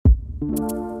It's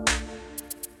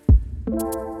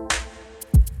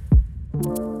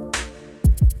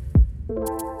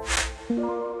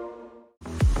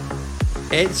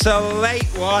a late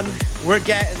one. We're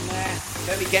getting there.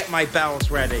 Let me get my bells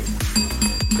ready.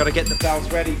 Got to get the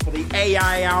bells ready for the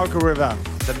AI algorithm,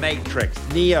 the Matrix,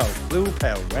 Neo, blue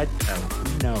pill, red pill.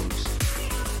 Who knows?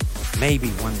 Maybe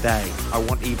one day I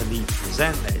won't even need to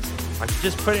present this. I can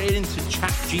just put it into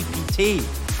ChatGPT.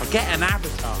 I'll get an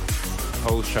avatar. The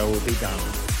whole show will be done.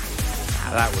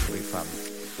 Now that would be fun.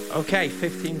 Okay,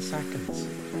 15 seconds.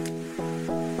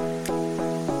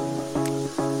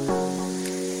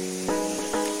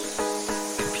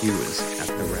 Computers at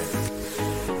the ready.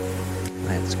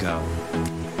 Let's go.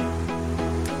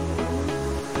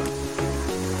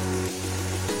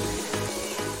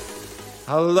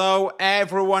 Hello,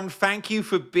 everyone. Thank you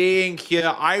for being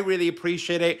here. I really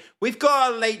appreciate it. We've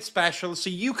got a late special, so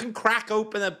you can crack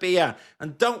open a beer.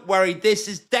 And don't worry, this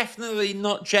is definitely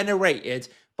not generated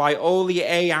by all the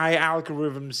AI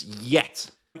algorithms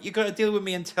yet. You've got to deal with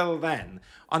me until then.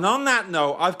 And on that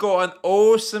note, I've got an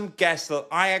awesome guest that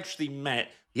I actually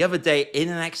met the other day in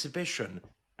an exhibition.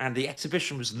 And the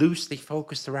exhibition was loosely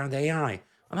focused around AI.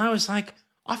 And I was like,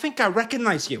 I think I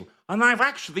recognize you. And I've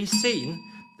actually seen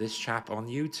this chap on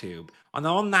YouTube. And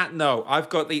on that note, I've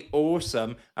got the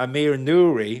awesome Amir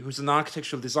Nouri, who's an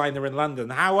architectural designer in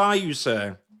London. How are you,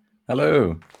 sir?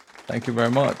 Hello. Thank you very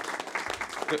much.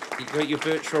 You got your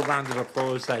virtual round of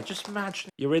applause there. Just imagine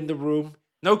you're in the room.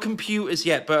 No computers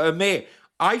yet, but Amir,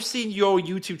 I've seen your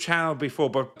YouTube channel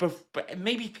before, but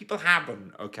maybe people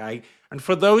haven't, okay? And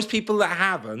for those people that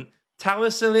haven't, tell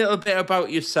us a little bit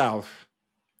about yourself.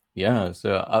 Yeah.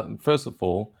 So first of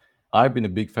all, I've been a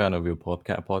big fan of your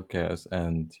podcast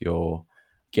and your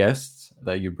guests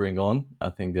that you bring on. I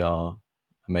think they are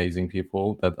amazing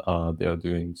people that they are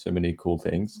doing so many cool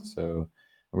things. So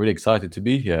I'm really excited to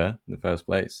be here in the first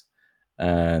place.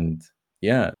 And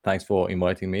yeah, thanks for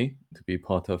inviting me to be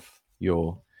part of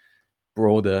your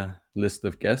broader list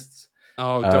of guests.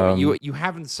 Oh, don't, you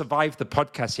haven't survived the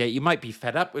podcast yet. You might be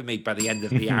fed up with me by the end of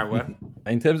the hour.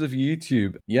 In terms of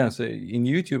YouTube, yeah, so in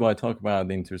YouTube, I talk about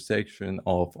the intersection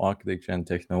of architecture and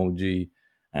technology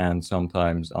and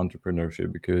sometimes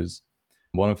entrepreneurship, because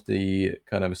one of the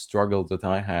kind of struggles that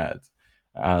I had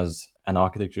as an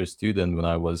architecture student when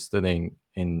I was studying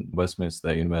in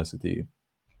Westminster University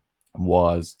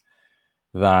was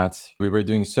that we were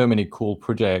doing so many cool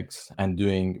projects and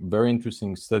doing very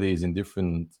interesting studies in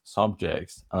different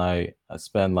subjects. And I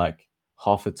spent like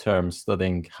half a term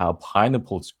studying how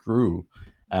pineapples grew.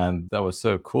 And that was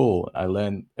so cool. I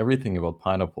learned everything about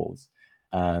pineapples.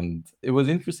 And it was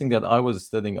interesting that I was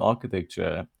studying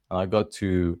architecture and I got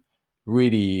to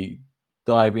really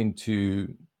dive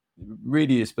into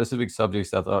really specific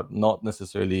subjects that are not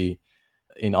necessarily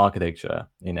in architecture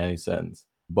in any sense,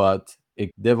 but it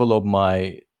developed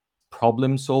my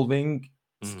problem solving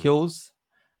skills.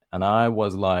 And I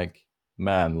was like,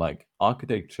 man, like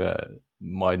architecture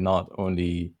might not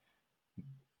only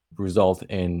result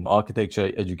in architecture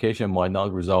education, might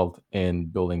not result in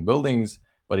building buildings,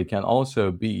 but it can also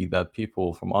be that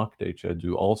people from architecture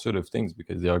do all sort of things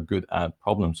because they are good at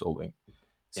problem solving.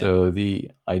 So the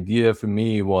idea for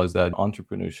me was that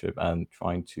entrepreneurship and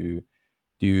trying to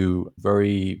do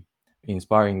very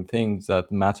inspiring things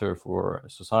that matter for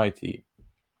society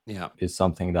is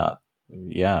something that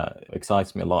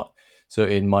excites me a lot. So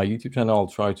in my YouTube channel, I'll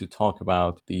try to talk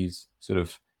about these sort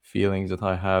of feelings that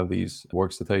I have, these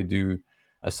works that I do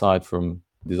aside from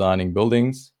designing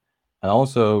buildings. And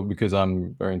also because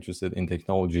I'm very interested in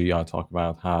technology, I talk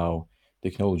about how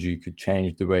technology could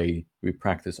change the way we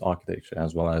practice architecture,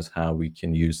 as well as how we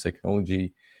can use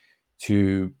technology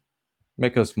to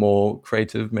make us more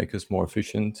creative, make us more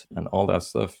efficient, and all that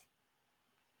stuff.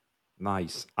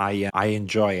 Nice. I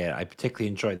enjoy it. I particularly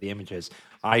enjoy the images.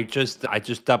 I just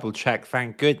double checked.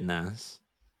 Thank goodness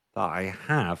that I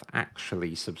have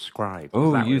actually subscribed.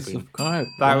 Oh, you subscribed?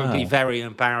 That would be very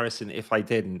embarrassing if I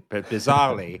didn't. But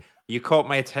bizarrely, you caught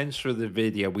my attention with the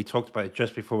video. We talked about it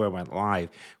just before we went live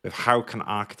with how can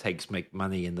architects make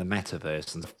money in the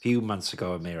metaverse. And a few months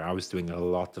ago, Amir, I was doing a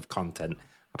lot of content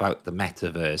about the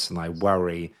metaverse, and I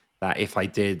worry that if I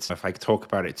talk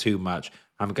about it too much,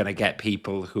 I'm going to get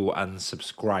people who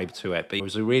unsubscribe to it. But it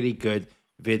was a really good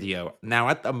video. Now,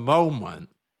 at the moment,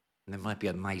 and it might be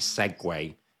a nice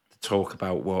segue to talk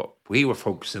about what we were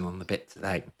focusing on a bit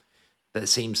today, there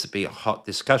seems to be a hot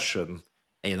discussion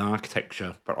in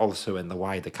architecture, but also in the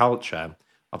wider culture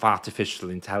of artificial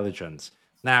intelligence.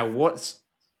 Now,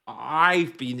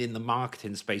 I've been in the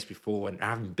marketing space before and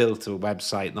I haven't built a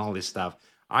website and all this stuff.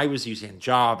 I was using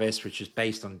Jarvis, which is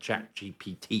based on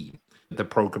ChatGPT. the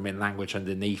programming language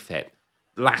underneath it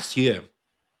last year.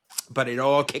 But it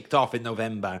all kicked off in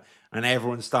November, and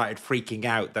everyone started freaking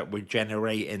out that we're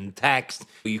generating text.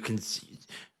 You can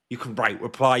write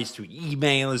replies to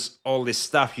emails, all this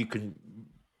stuff. You can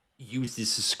use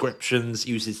these descriptions,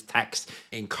 use this text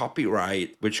in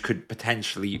copyright, which could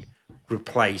potentially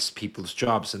replace people's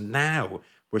jobs. And now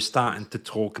we're starting to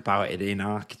talk about it in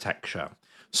architecture.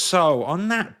 So on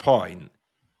that point,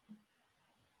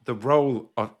 the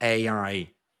role of AI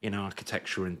in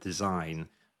architecture and design,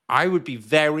 I would be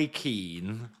very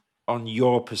keen on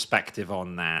your perspective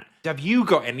on that. Have you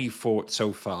got any thoughts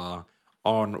so far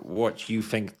on what you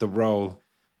think the role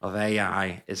of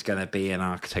AI is going to be in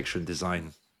architecture and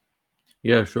design?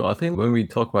 Yeah, sure. I think when we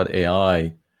talk about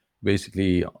AI,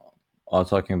 basically are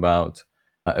talking about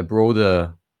a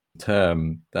broader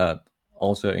term that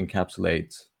also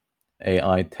encapsulates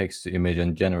AI, text to image,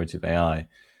 and generative AI.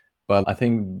 But I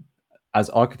think as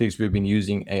architects, we've been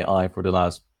using AI for the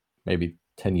last maybe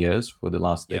 10 years, for the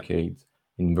last decade,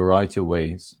 in a variety of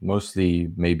ways, mostly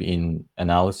maybe in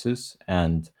analysis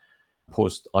and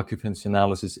post-occupancy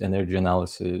analysis, energy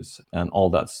analysis, and all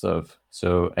that stuff.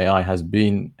 So AI has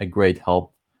been a great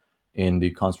help in the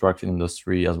construction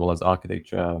industry as well as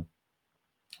architecture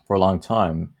for a long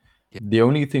time. The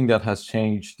only thing that has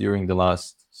changed during the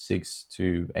last 6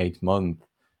 to 8 months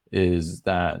is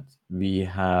that we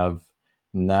have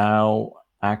now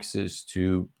access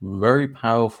to very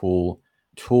powerful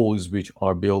tools which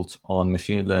are built on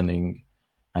machine learning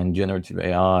and generative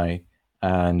AI,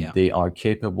 and they are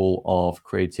capable of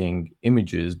creating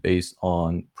images based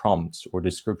on prompts or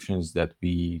descriptions that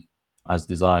we as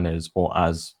designers or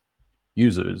as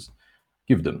users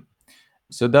give them.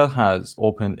 So that has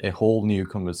opened a whole new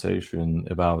conversation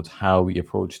about how we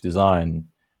approach design,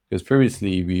 because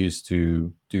previously we used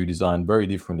to do design very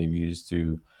differently. We used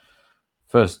to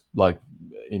first, like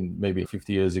in maybe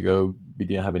 50 years ago, we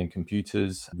didn't have any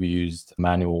computers. We used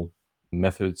manual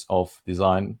methods of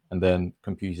design, and then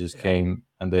computers came,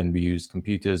 and then we used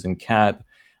computers and CAD,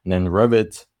 and then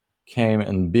Revit came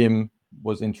and BIM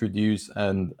was introduced.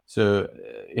 And so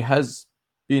it has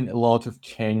been a lot of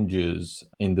changes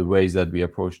in the ways that we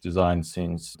approach design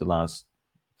since the last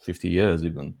 50 years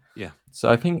even. So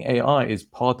I think AI is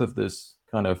part of this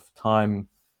kind of time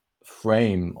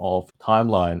frame of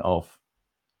timeline of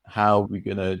how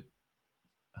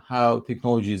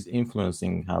technology is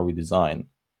influencing how we design.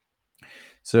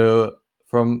 So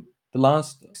from the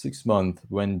last 6 months,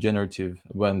 when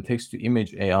text to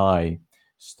image AI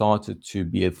started to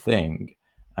be a thing,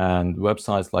 and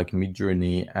websites like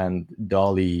Midjourney and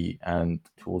DALL-E and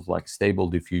tools like Stable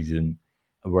Diffusion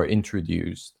were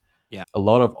introduced, a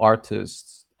lot of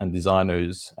artists and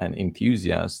designers and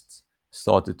enthusiasts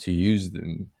started to use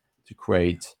them to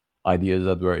create ideas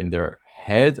that were in their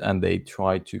head, and they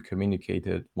tried to communicate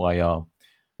it via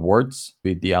words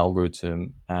with the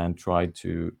algorithm and try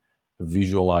to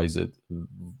visualize it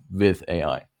with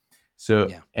AI. So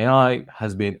AI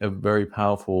has been a very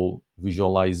powerful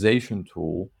visualization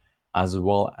tool as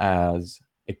well as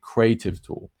a creative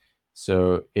tool.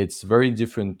 So it's very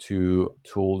different to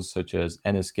tools such as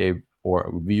Enscape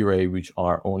or V-Ray, which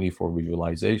are only for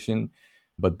visualization,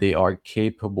 but they are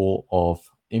capable of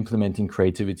implementing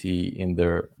creativity in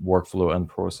their workflow and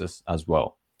process as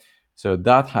well. So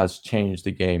that has changed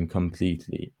the game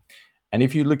completely. And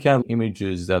if you look at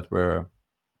images that were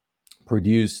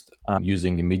produced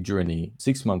using Midjourney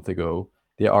 6 months ago,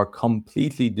 they are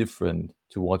completely different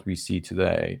to what we see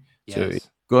today. So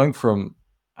going from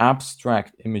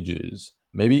abstract images,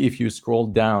 maybe if you scroll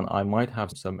down, I might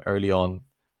have some early on.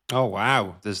 Oh,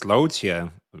 wow. There's loads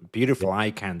here. Beautiful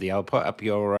eye candy. I'll put up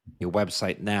your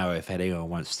website now if anyone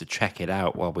wants to check it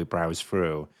out while we browse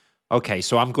through. Okay,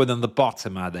 so I'm good on the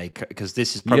bottom, are they? Because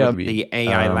this is probably the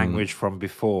AI language from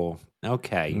before.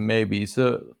 Okay. Maybe.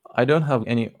 So I don't have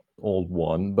any old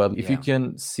one, but if you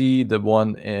can see the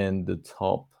one in the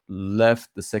top left,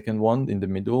 the second one in the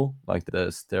middle, like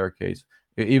the staircase,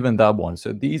 even that one.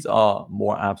 So these are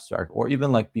more abstract, or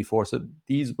even like before. So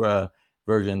these were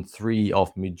version 3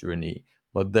 of Midjourney,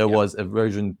 but there was a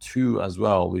version 2 as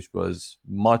well, which was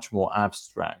much more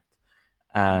abstract.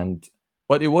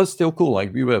 But it was still cool.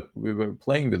 Like we were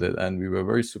playing with it, and we were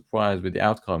very surprised with the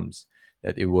outcomes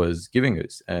that it was giving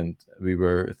us. And we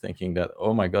were thinking that,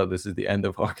 oh my God, this is the end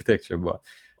of architecture. But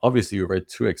obviously we were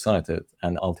too excited,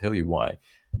 and I'll tell you why.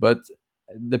 But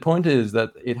the point is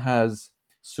that it has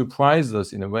surprised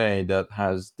us in a way that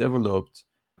has developed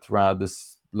throughout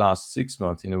this last 6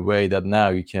 months, in a way that now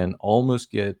you can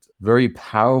almost get very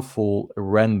powerful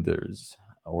renders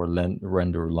or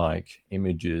render-like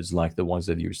images like the ones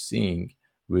that you're seeing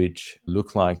which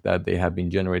look like that they have been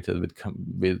generated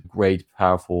with great,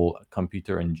 powerful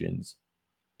computer engines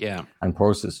Yeah. and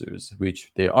processors,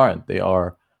 which they aren't.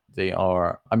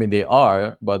 I mean, they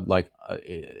are, but like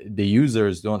the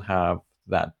users don't have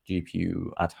that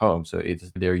GPU at home. So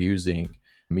they're using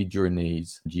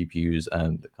Midjourney's GPUs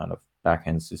and the kind of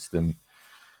backend system.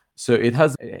 So it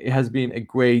has been a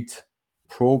great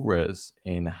progress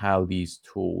in how these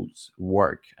tools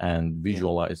work and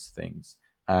visualize things.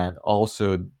 And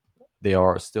also they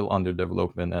are still under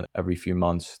development, and every few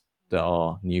months there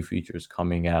are new features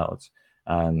coming out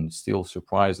and still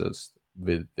surprise us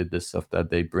with the stuff that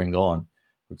they bring on.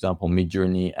 For example,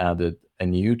 Midjourney added a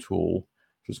new tool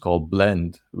which is called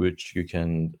Blend, which you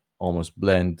can almost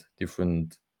blend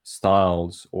different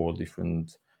styles or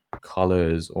different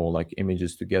colors or like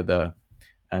images together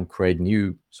and create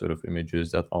new sort of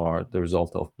images that are the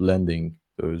result of blending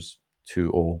those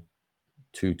two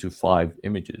to five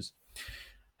images.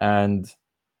 And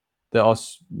there are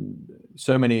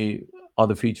so many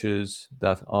other features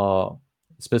that are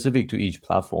specific to each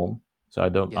platform. So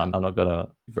I'm not gonna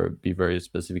be very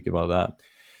specific about that.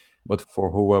 But for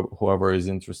whoever is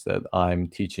interested, I'm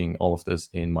teaching all of this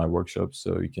in my workshop,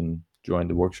 so you can join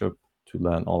the workshop to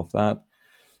learn all of that.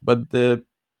 But the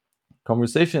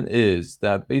conversation is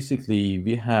that basically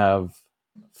we have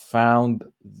found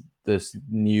this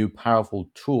new powerful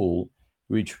tool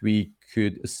which we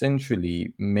could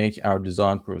essentially make our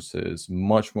design process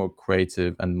much more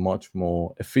creative and much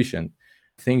more efficient.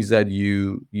 Things that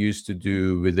you used to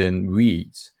do within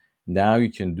weeks, now you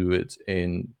can do it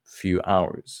in few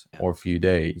hours or few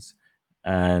days.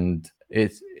 And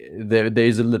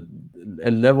there's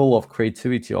a level of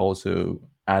creativity also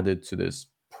added to this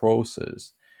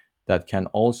process that can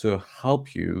also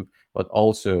help you, but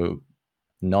also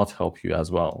not help you as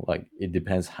well. Like it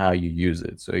depends how you use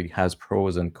it. So it has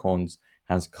pros and cons,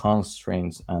 has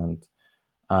constraints and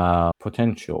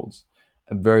potentials.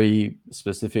 Very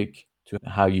specific to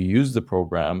how you use the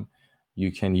program.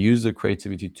 You can use the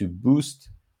creativity to boost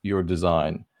your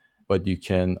design, but you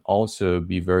can also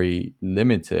be very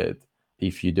limited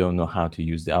if you don't know how to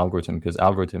use the algorithm, because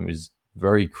algorithm is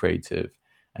very creative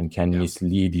and can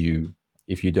mislead you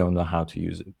if you don't know how to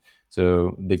use it.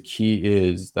 So the key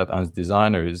is that as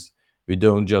designers, we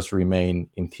don't just remain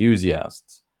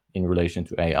enthusiasts in relation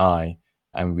to AI,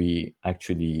 and we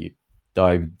actually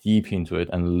dive deep into it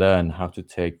and learn how to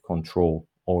take control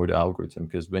over the algorithm.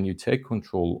 Because when you take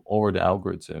control over the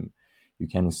algorithm, you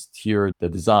can steer the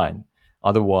design.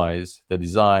 Otherwise, the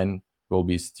design will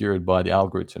be steered by the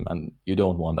algorithm, and you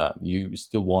don't want that. You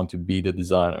still want to be the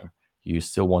designer. You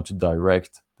still want to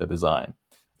direct the design.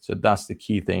 So that's the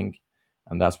key thing.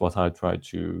 And that's what I try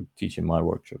to teach in my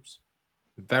workshops.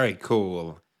 Very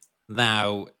cool.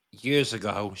 Now, years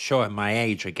ago, showing my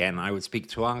age again, I would speak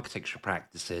to architecture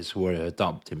practices who were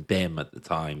adopting BIM at the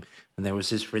time. And there was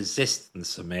this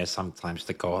resistance in there sometimes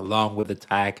to go along with the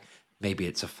tag. Maybe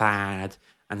it's a fad.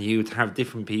 And you'd have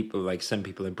different people, like some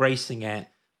people embracing it.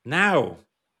 Now,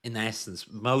 in essence,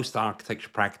 most architecture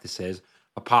practices,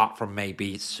 apart from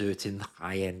maybe certain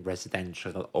high-end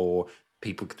residential or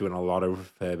people doing a lot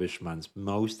of refurbishments,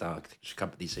 most architecture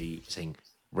companies are using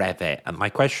Revit. And my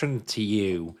question to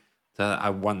you that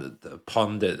I wanted to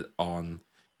ponder on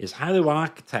is, how do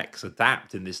architects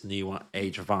adapt in this new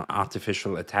age of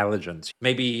artificial intelligence?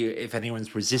 Maybe if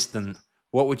anyone's resistant,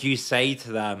 what would you say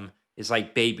to them is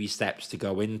like baby steps to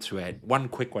go into it? One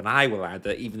quick one I will add,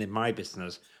 that even in my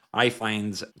business, I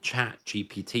find Chat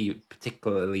GPT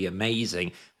particularly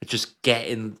amazing at just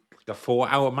getting a thought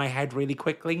out of my head really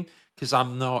quickly, because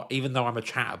I'm not, even though I'm a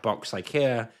chatterbox like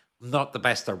here, I'm not the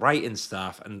best at writing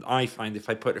stuff. And I find if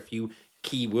I put a few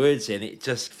keywords in, it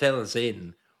just fills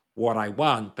in what I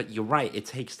want. But you're right, it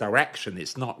takes direction.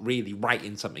 It's not really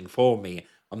writing something for me.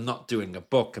 I'm not doing a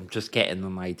book. I'm just getting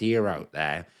an idea out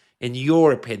there. In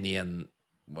your opinion,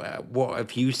 what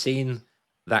have you seen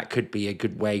that could be a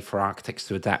good way for architects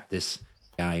to adapt this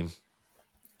game?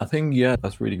 I think, yeah,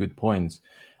 that's really good points.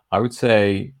 I would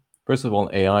say, first of all,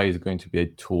 AI is going to be a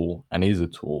tool and is a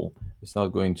tool. It's not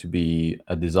going to be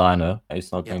a designer.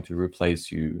 It's not going to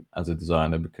replace you as a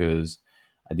designer, because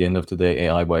at the end of the day,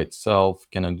 AI by itself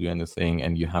cannot do anything,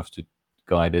 and you have to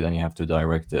guide it and you have to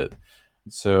direct it.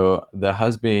 So there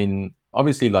has been,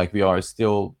 obviously, like we are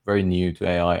still very new to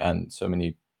AI, and so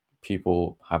many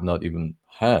people have not even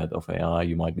heard of AI.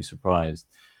 You might be surprised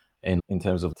in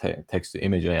terms of text to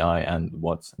image AI and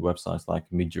what websites like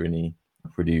Midjourney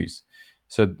produce.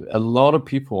 So a lot of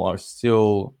people are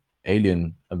still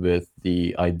alien with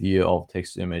the idea of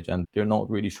text to image, and they're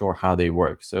not really sure how they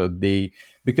work. So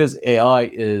because AI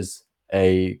is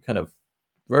a kind of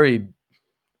very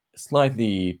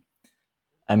slightly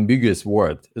ambiguous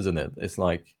word, isn't it? It's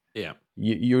like Yeah.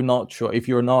 you're not sure. If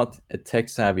you're not a tech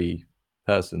savvy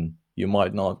person, you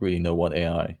might not really know what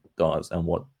AI does and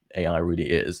what AI really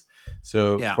is.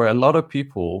 So Yeah. for a lot of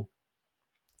people,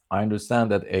 I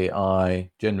understand that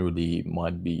AI generally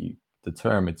might be, the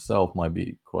term itself might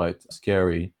be quite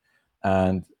scary.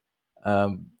 And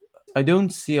um, I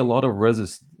don't see a lot of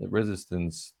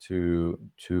resistance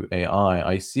to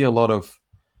AI. I see a lot of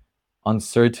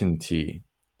uncertainty,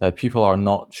 that people are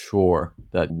not sure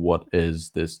that what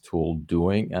is this tool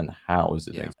doing and how is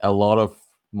it. Yeah. A lot of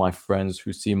my friends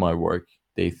who see my work,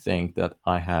 they think that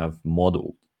I have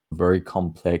modeled very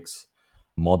complex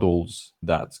models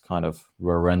that kind of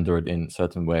were rendered in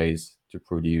certain ways to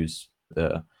produce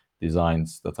the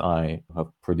designs that I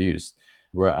have produced.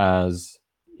 Whereas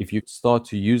if you start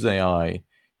to use AI,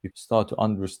 you start to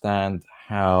understand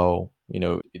how,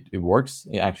 it works.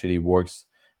 It actually works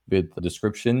with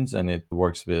descriptions, and it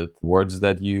works with words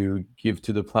that you give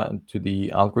to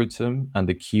the algorithm, and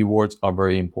the keywords are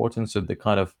very important. So the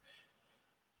kind of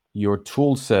your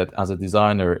tool set as a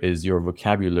designer is your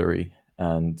vocabulary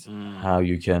and how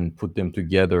you can put them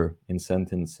together in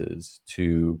sentences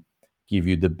to give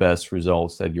you the best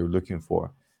results that you're looking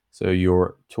for. So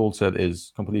your tool set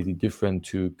is completely different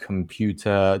to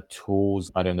computer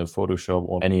tools, I don't know, Photoshop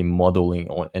or any modeling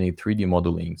or any 3D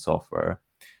modeling software.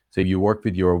 So you work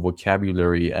with your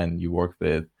vocabulary and you work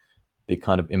with the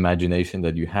kind of imagination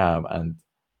that you have, and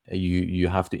you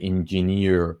have to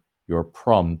engineer your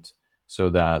prompt so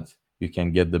that you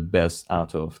can get the best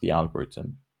out of the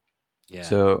algorithm. Yeah.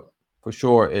 So for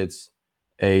sure, it's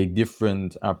a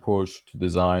different approach to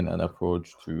design and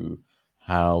approach to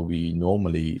how we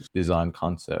normally design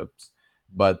concepts.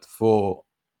 But for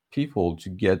people to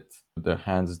get their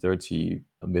hands dirty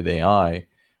with AI,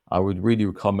 I would really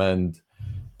recommend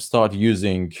start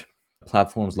using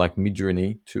platforms like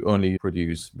Midjourney to only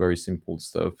produce very simple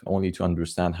stuff, only to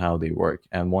understand how they work.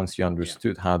 And once you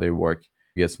understood how they work,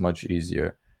 it gets much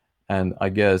easier. And I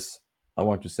guess I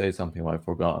want to say something I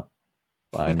forgot.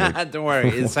 But I know. Don't worry,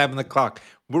 it's 7 o'clock.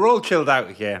 We're all chilled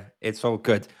out here. It's all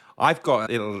good. I've got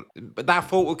a little, but that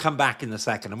thought will come back in a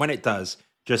second. And when it does,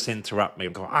 just interrupt me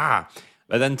and go, ah.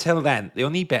 But until then, the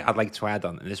only bit I'd like to add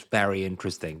on, and it's very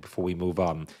interesting before we move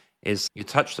on, is you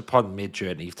touched upon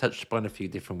Midjourney, you've touched upon a few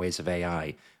different ways of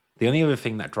AI. The only other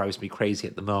thing that drives me crazy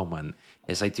at the moment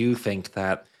is I do think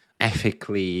that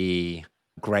ethically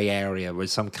gray area where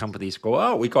some companies go,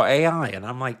 oh, we got AI. And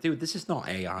I'm like, dude, this is not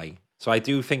AI. So I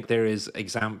do think there is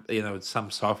some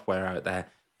software out there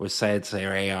was said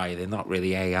they're AI. They're not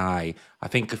really AI. I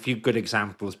think a few good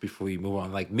examples before we move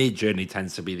on, like Midjourney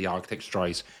tends to be the architect's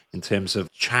choice in terms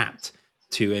of chat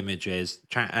to images.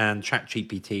 And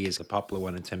ChatGPT is a popular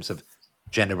one in terms of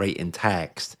generating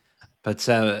text. But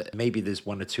maybe there's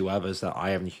one or two others that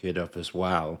I haven't heard of as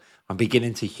well. I'm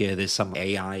beginning to hear there's some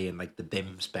AI in like the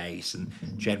BIM space and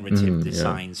generative Yeah.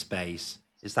 design space.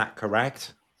 Is that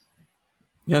correct?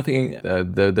 Yeah, I think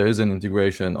there is an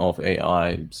integration of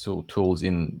AI tools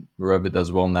in Revit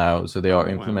as well now. So they are Oh,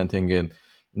 wow. implementing it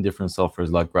in different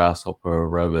softwares like Grasshopper,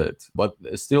 Revit, but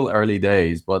it's still early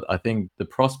days. But I think the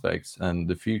prospects and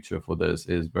the future for this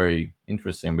is very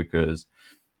interesting, because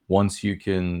once you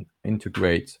can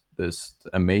integrate this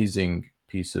amazing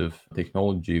piece of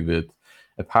technology with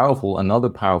another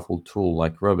powerful tool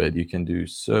like Revit, you can do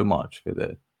so much with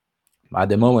it. At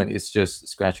the moment, it's just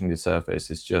scratching the surface.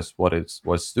 It's just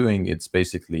what's doing. It's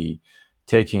basically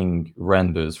taking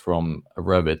renders from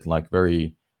Revit, like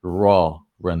very raw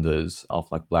renders of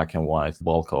like black and white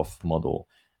bulk of model,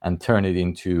 and turn it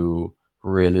into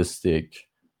realistic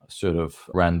sort of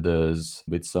renders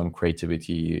with some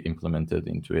creativity implemented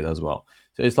into it as well.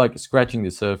 So it's like scratching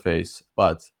the surface,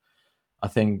 but I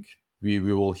think we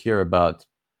will hear about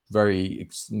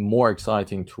more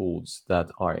exciting tools that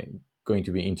are going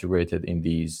to be integrated in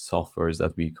these softwares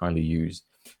that we currently use.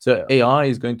 So AI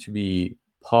is going to be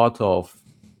part of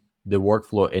the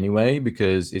workflow anyway,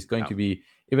 because it's going to be,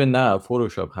 even now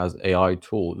Photoshop has AI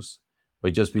tools,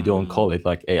 but just we don't call it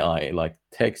like AI. Like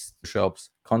text Photoshop's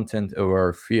content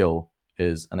over fill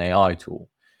is an AI tool.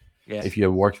 Yes. If you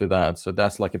have worked with that, so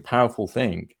that's like a powerful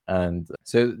thing. And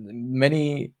so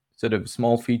many sort of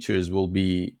small features will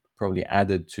be probably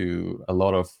added to a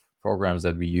lot of programs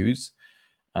that we use,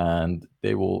 and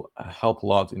they will help a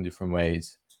lot in different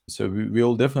ways. So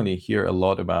we'll definitely hear a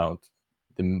lot about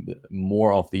the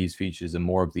more of these features and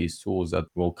more of these tools that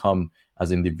will come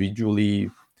as individually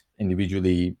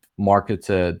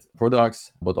marketed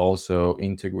products, but also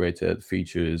integrated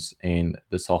features in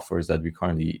the softwares that we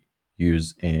currently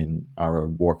use in our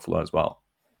workflow as well.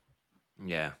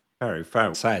 Yeah, very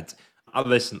said.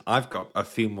 Listen, I've got a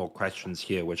few more questions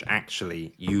here, which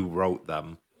actually you wrote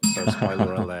them. So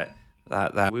spoiler alert,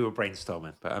 that we were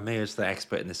brainstorming, but Amir's the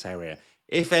expert in this area.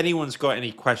 If anyone's got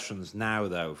any questions now,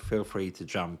 though, feel free to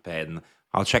jump in.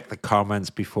 I'll check the comments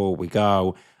before we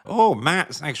go. Oh,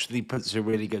 Matt's actually puts a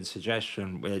really good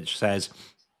suggestion, which says,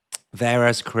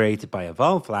 Veras, created by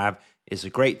Evolve Lab, is a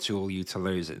great tool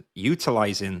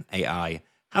utilizing AI.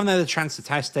 Haven't had a chance to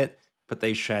test it, but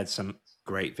they shared some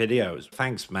great videos.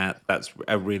 Thanks, Matt. That's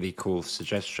a really cool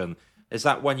suggestion. Is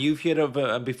that one you've heard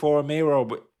of before, Amir? Or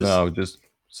No, just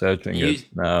searching it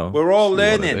now. We're all see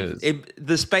what it learning. is.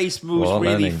 The space moves all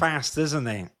really learning. fast, doesn't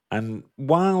it? And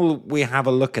while we have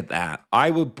a look at that, I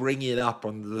will bring it up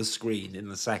on the screen in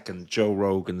a second, Joe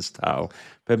Rogan style.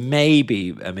 But maybe,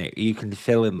 Amir, you can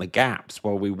fill in the gaps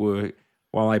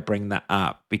while I bring that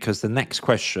up, because the next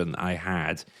question I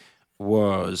had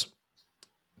was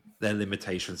the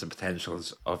limitations and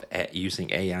potentials of using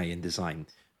AI in design.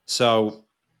 So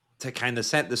to kind of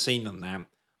set the scene on that,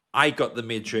 I got the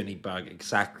Midjourney bug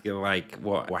exactly like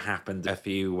what happened a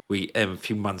few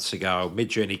months ago.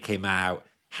 Midjourney came out.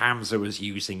 Hamza was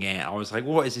using it. I was like,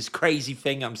 what is this crazy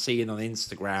thing I'm seeing on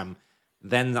Instagram?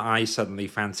 Then I suddenly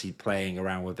fancied playing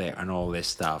around with it and all this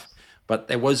stuff. But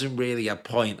there wasn't really a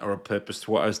point or a purpose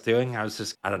to what I was doing. I was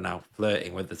just, I don't know,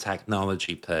 flirting with the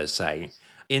technology per se.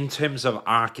 In terms of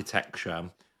architecture,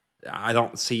 I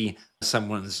don't see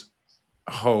someone's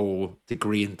whole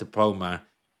degree and diploma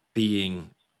being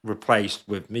replaced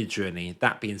with Midjourney.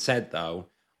 That being said, though,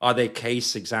 are there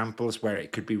case examples where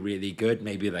it could be really good,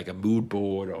 maybe like a mood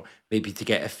board, or maybe to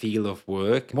get a feel of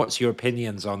work? What's your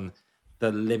opinions on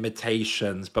the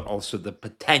limitations, but also the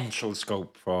potential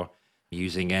scope for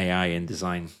using AI in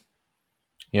design?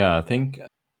 Yeah, I think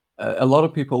a lot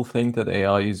of people think that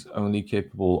AI is only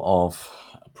capable of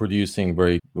producing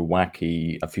very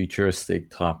wacky, futuristic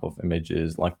type of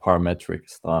images, like parametric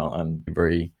style, and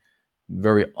very,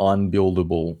 very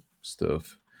unbuildable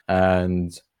stuff.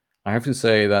 And I have to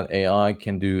say that AI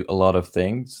can do a lot of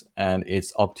things, and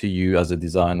it's up to you as a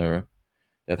designer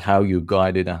that how you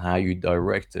guide it and how you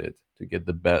direct it to get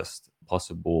the best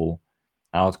possible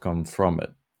outcome from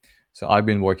it. So I've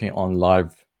been working on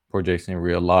live projects in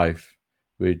real life,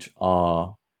 which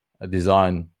are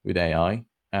designed with AI,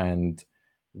 and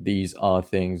these are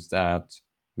things that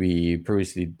we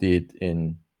previously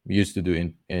used to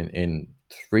do in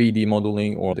 3D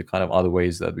modeling, or the kind of other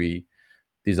ways that we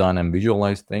design and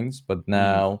visualize things. But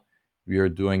now we are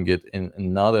doing it in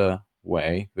another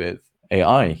way with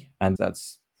AI, and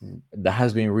that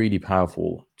has been really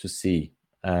powerful to see.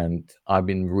 And I've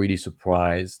been really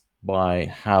surprised by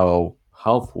how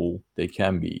helpful they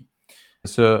can be.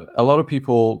 So a lot of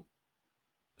people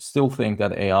still think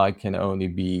that AI can only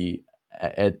be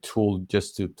a tool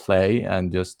just to play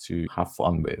and just to have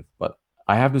fun with. But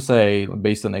I have to say,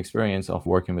 based on experience of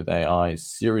working with AI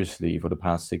seriously for the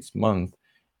past 6 months,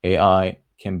 AI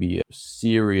can be a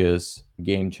serious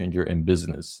game changer in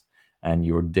business and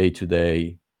your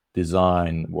day-to-day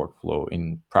design workflow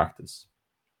in practice.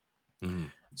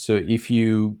 So if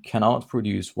you cannot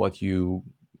produce what you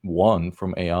want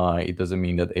from AI, it doesn't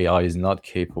mean that AI is not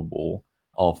capable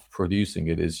of producing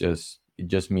it. It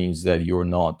just means that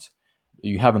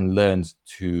you haven't learned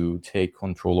to take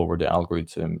control over the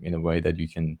algorithm in a way that you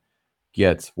can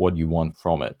get what you want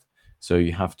from it. So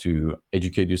you have to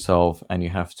educate yourself, and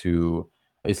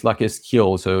it's like a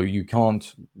skill. So you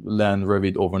can't learn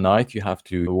Revit overnight. You have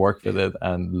to work with it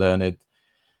and learn it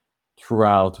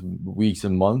throughout weeks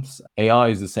and months. AI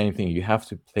is the same thing. You have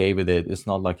to play with it. It's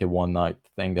not like a one night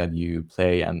thing that you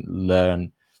play and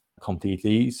learn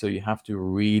completely. So you have to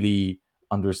really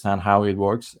understand how it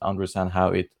works, understand how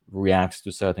it reacts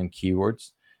to certain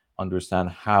keywords, understand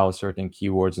how certain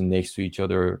keywords next to each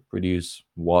other produce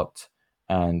what,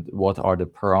 and what are the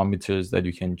parameters that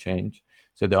you can change.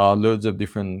 So there are loads of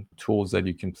different tools that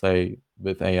you can play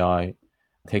with AI,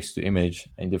 text to image,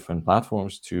 in different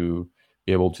platforms to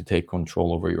be able to take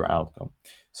control over your outcome.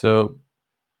 So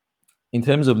in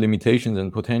terms of limitations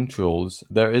and potentials,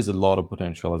 there is a lot of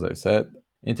potential, as I said.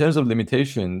 In terms of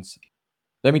limitations,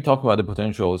 let me talk about the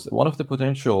potentials. One of the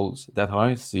potentials that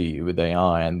I see with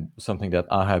AI, and something that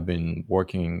I have been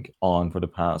working on for the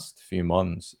past few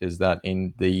months, is that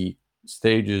in the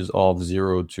stages of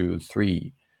 0 to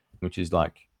 3, which is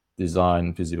like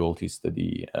design, feasibility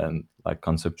study, and like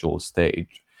conceptual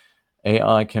stage,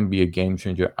 AI can be a game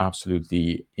changer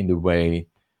absolutely in the way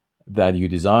that you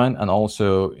design, and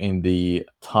also in the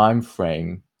time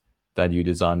frame that you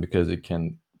design, because it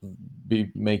can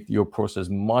make your process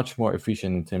much more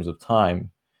efficient in terms of time,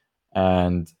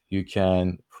 and you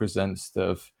can present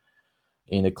stuff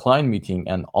in a client meeting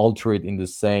and alter it in the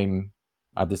same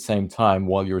at the same time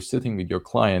while you're sitting with your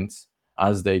clients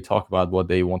as they talk about what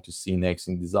they want to see next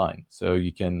in design. So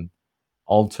you can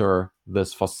alter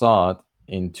this facade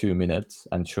in 2 minutes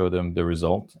and show them the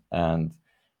result. And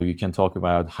you can talk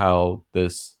about how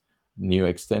this new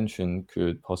extension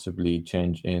could possibly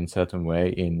change in certain way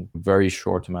in very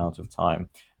short amount of time.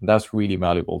 And that's really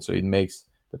valuable. So it makes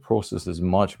the processes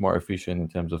much more efficient in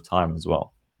terms of time as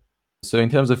well. So in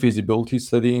terms of feasibility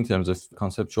study, in terms of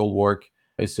conceptual work,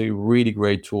 it's a really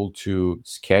great tool to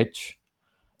sketch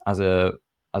as a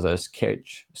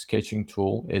sketching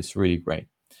tool. It's really great.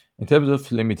 In terms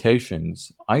of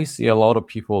limitations, I see a lot of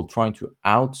people trying to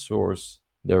outsource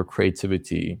their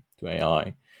creativity to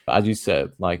AI. As you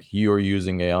said, like you're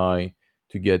using AI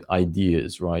to get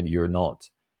ideas, right? You're not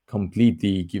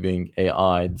completely giving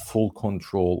AI full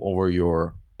control over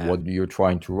your what you're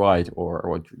trying to write or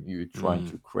what you're trying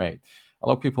to create. A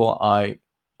lot of people I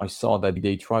saw that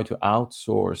they try to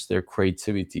outsource their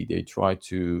creativity. They try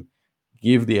to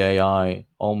give the AI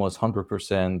almost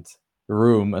 100%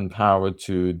 room and power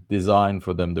to design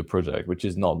for them the project, which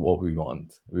is not what we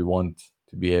want. We want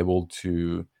to be able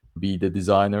to be the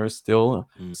designers still,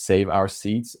 save our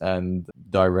seats and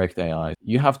direct AI.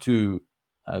 You have to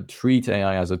treat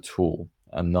AI as a tool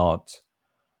and not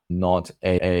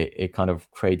a kind of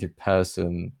creative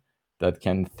person that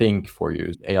can think for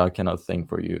you. AI cannot think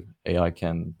for you. AI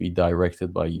can be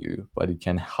directed by you, but it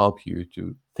can help you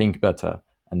to think better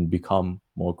and become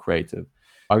more creative.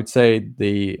 I would say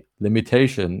the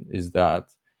limitation is that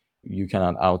you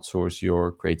cannot outsource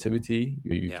your creativity.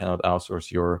 You cannot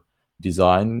outsource your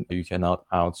design. You cannot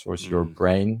outsource your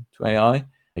brain to AI.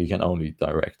 You can only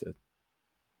direct it.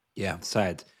 Yeah,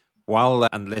 sad. Well,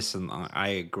 and listen, I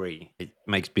agree. It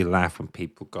makes me laugh when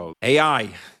people go, AI,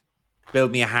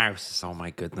 build me a house. Oh my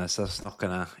goodness, it's not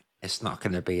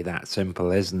gonna be that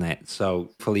simple, isn't it? So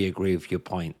fully agree with your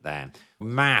point there.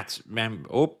 Matt, I'm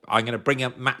gonna bring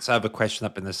up Matt's other question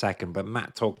up in a second, but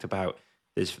Matt talked about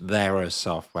this Vera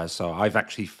software. So I've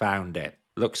actually found it.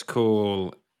 Looks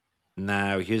cool.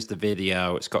 Now here's the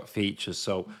video. It's got features.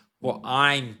 So what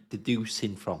I'm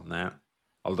deducing from that,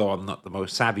 although I'm not the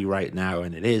most savvy right now,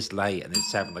 and it is late and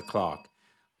it's 7 o'clock,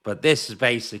 but this is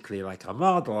basically like a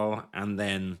model, and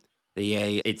then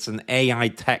it's an AI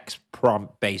text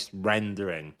prompt based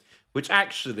rendering, which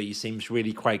actually seems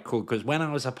really quite cool. Because when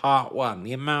I was a part one,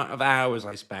 the amount of hours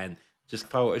I spent just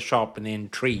photoshopping in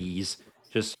trees,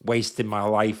 just wasting my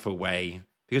life away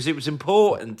because it was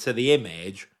important to the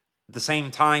image. At the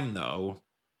same time, though,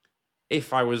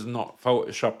 if I was not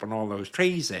photoshopping all those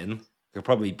trees in, I could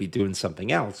probably be doing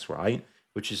something else, right?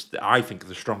 Which is, I think,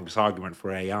 the strongest argument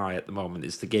for AI at the moment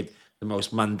is to give the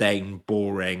most mundane,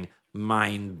 boring,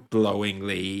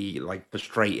 mind-blowingly, like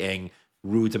frustrating,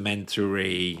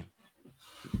 rudimentary,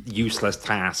 useless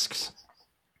tasks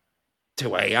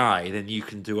to AI. Then you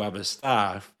can do other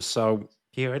stuff. So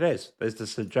here it is. There's the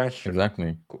suggestion.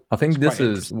 Exactly. I think this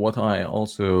is what I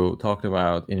also talked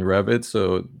about in Revit.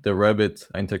 So the Revit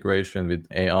integration with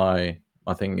AI,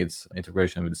 I think its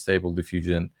integration with Stable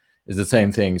Diffusion is the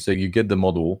same thing. So you get the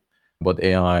model, but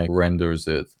AI renders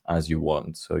it as you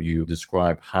want. So you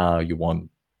describe how you want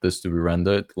this to be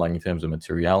rendered, like in terms of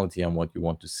materiality and what you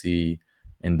want to see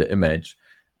in the image,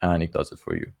 and it does it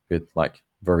for you with like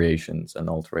variations and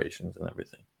alterations and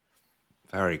everything.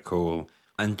 Very cool.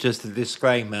 And just a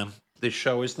disclaimer, this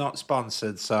show is not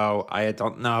sponsored, so I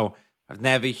don't know. I've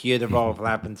never heard of Evolve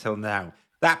Lab until now.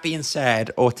 That being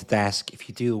said, Autodesk, if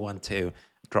you do want to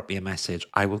drop me a message,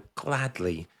 I will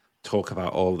gladly talk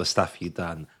about all the stuff you've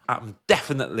done.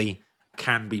 Definitely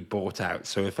can be bought out.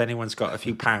 So if anyone's got a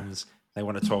few pounds they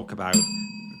want to talk about,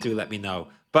 do let me know.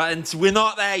 But we're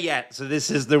not there yet, so this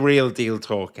is the real deal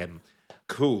talking.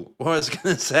 Cool. What I was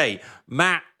going to say,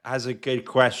 Matt has a good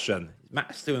question.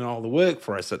 Matt's doing all the work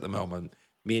for us at the moment.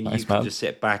 Me and you can just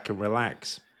sit back and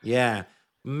relax. Yeah.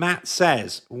 Matt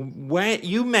says, where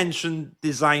you mentioned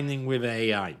designing with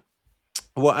AI.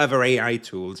 What other AI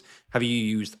tools have you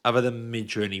used other than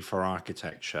Midjourney for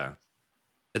architecture?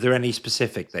 Are there any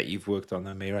specific that you've worked on,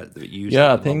 Amira, that you use?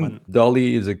 Yeah, I think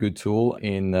DALL-E is a good tool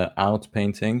in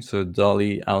outpainting. So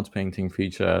DALL-E outpainting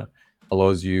feature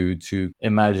allows you to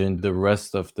imagine the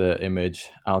rest of the image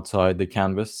outside the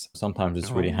canvas. Sometimes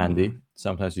it's really handy.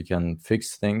 Sometimes you can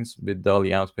fix things with DALL-E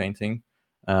outpainting.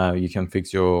 You can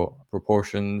fix your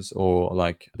proportions or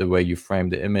like the way you frame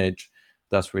the image.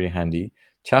 That's really handy.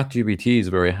 ChatGPT is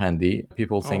very handy.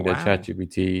 People think that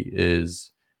ChatGPT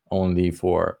is only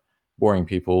for boring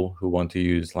people who want to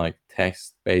use like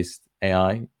text-based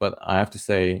AI, but I have to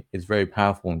say it's very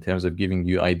powerful in terms of giving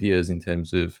you ideas. In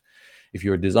terms of if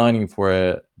you're designing for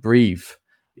a brief,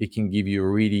 it can give you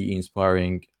really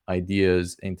inspiring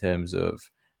ideas in terms of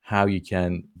how you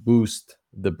can boost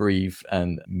the brief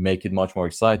and make it much more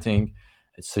exciting.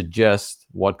 It suggests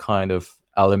what kind of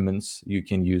elements you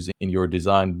can use in your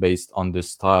design based on the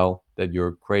style that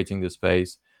you're creating the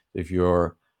space. If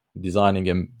you're designing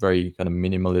a very kind of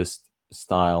minimalist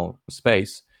style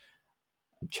space,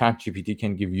 ChatGPT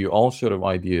can give you all sort of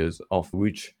ideas of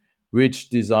which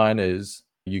designers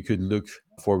you could look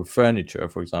for furniture,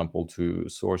 for example, to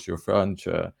source your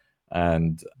furniture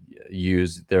and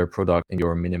use their product in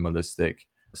your minimalistic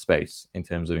space in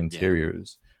terms of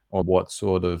interiors, or what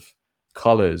sort of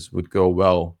colors would go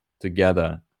well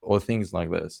together, or things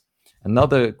like this.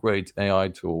 Another great AI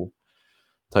tool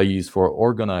that I use for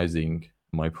organizing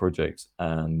my projects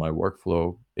and my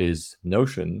workflow is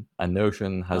Notion. And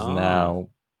Notion has now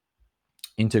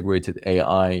integrated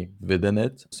AI within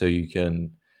it. So you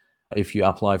can, if you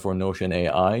apply for Notion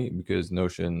AI, because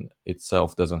Notion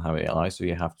itself doesn't have AI, so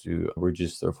you have to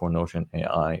register for Notion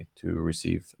AI to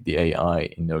receive the AI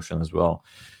in Notion as well.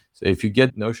 So if you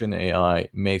get Notion AI,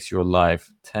 it makes your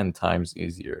life 10 times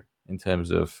easier in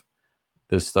terms of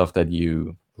the stuff that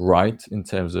you write, in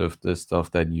terms of the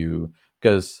stuff that you,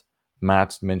 because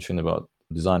Matt mentioned about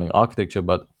designing architecture,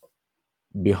 but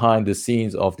behind the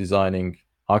scenes of designing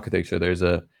architecture, there's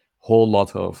a whole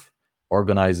lot of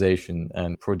organization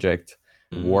and project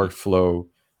workflow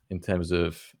in terms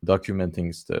of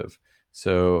documenting stuff.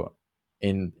 So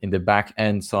in the back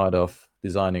end side of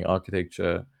designing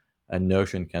architecture, a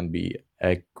Notion can be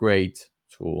a great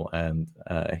tool and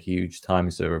a huge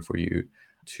time saver for you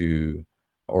to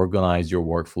organize your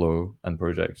workflow and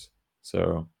projects.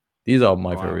 So these are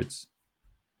my favorites.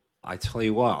 I tell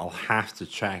you what, I'll have to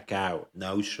check out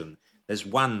Notion. There's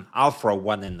one, I'll throw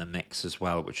one in the mix as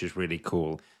well, which is really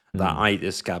cool, that I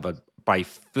discovered by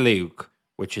fluke,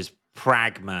 which is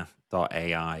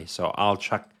Pragma.ai. So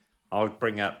I'll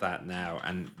bring up that now.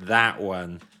 And that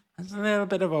one, there's a little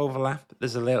bit of overlap.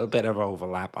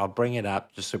 I'll bring it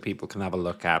up just so people can have a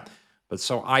look at. But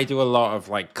so I do a lot of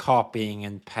like copying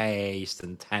and paste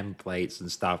and templates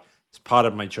and stuff. It's part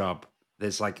of my job. I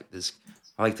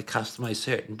like to customize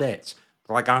certain bits.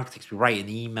 But like architects, we write in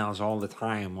emails all the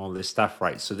time, all this stuff,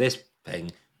 right? So this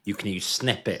thing, you can use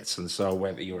snippets. And so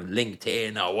whether you're on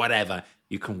LinkedIn or whatever,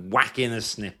 you can whack in a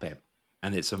snippet.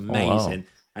 And it's amazing. Oh, wow.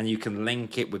 And you can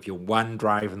link it with your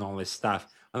OneDrive and all this stuff.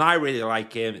 And I really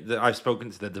like it. I've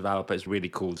spoken to the developer. It's really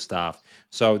cool stuff.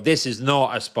 So this is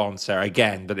not a sponsor,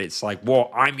 again, but it's like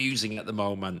what I'm using at the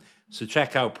moment. So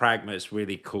check out Pragma. It's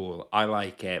really cool. I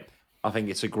like it. I think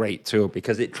it's a great tool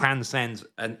because it transcends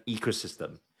an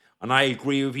ecosystem. And I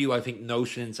agree with you. I think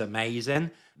Notion's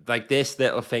amazing. Like this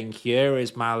little thing here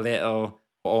is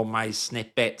all my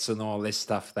snippets and all this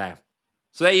stuff there.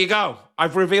 So there you go.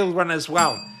 I've revealed one as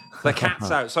well. The cat's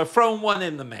out. So I've thrown one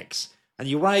in the mix. And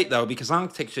you're right, though, because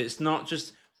architecture, it's not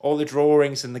just all the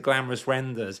drawings and the glamorous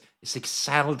renders. It's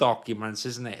Excel documents,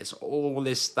 isn't it? It's all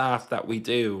this stuff that we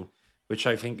do, which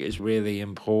I think is really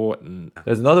important.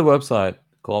 There's another website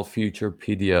called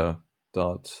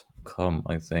futurepedia.com,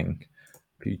 I think.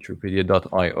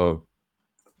 Futurepedia.io.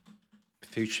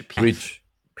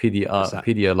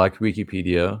 Pedia, like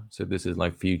Wikipedia. So this is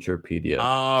like Futurepedia.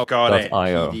 Oh, got it.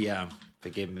 Pedia.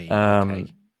 Forgive me.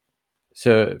 Okay.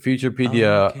 So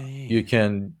Futurepedia, you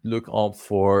can look up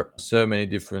for so many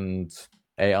different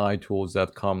AI tools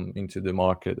that come into the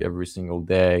market every single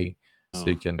day. So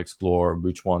you can explore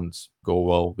which ones go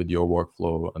well with your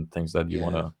workflow and things that you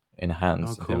want to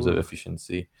enhance in terms of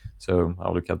efficiency. So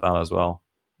I'll look at that as well.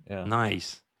 Yeah.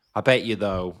 Nice. I bet you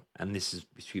though, and this is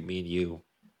between me and you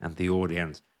and the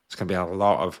audience, there's going to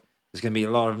be a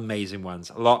lot of amazing ones.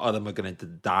 A lot of them are going to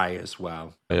die as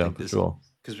well. Yeah, for sure.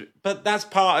 But that's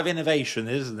part of innovation,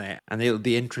 isn't it? And it'll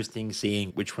be interesting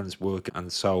seeing which ones work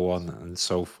and so on and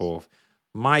so forth.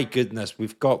 My goodness,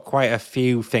 we've got quite a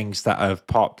few things that have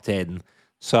popped in.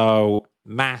 So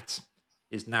Matt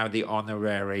is now the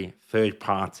honorary third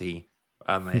party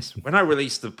on this. When I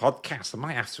release the podcast, I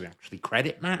might have to actually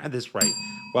credit Matt at this rate.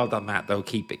 Well done, Matt, though.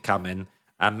 Keep it coming.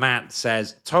 And Matt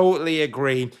says, totally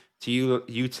agree to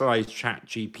utilize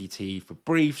ChatGPT for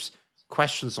briefs,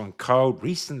 questions on code.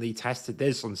 Recently tested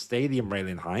this on Stadium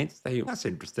Railing Heights. That's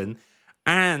interesting.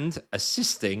 And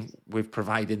assisting with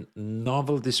providing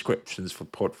novel descriptions for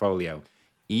portfolio,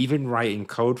 even writing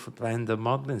code for Blender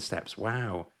modeling steps.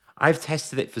 Wow. I've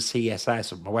tested it for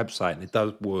CSS on my website and it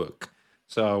does work.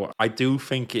 So I do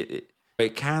think it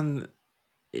has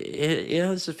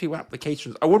a few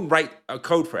applications. I wouldn't write a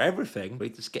code for everything, but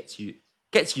it just gets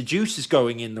your juices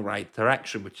going in the right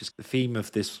direction, which is the theme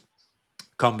of this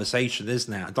conversation,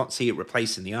 isn't it? I don't see it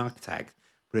replacing the architect,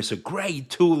 but it's a great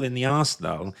tool in the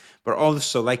arsenal. But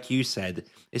also, like you said,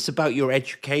 it's about your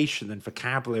education and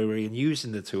vocabulary and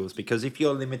using the tools, because if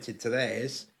you're limited to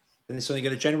this, then it's only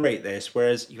going to generate this,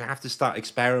 whereas you have to start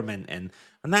experimenting.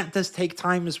 And that does take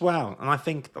time as well. And I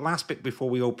think the last bit before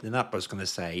we open it up, I was going to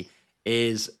say,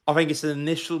 is I think it's an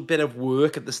initial bit of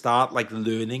work at the start, like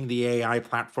learning the AI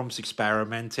platforms,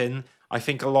 experimenting. I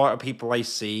think a lot of people I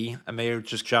see, and they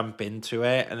just jump into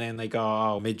it and then they go,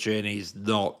 oh, Midjourney's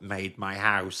not made my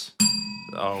house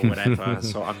or whatever.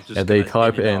 So I'm Yeah, just they going to bin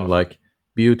type it in off. like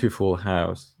beautiful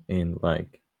house in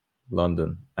like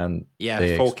London, and Yeah,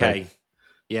 they 4K. expect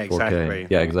Yeah, 4K. exactly.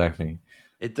 Yeah, exactly.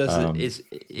 It does Um,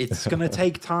 it's gonna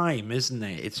take time, isn't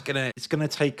it? It's gonna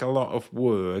take a lot of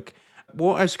work.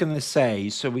 What I was gonna say,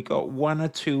 so we got one or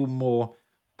two more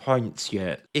points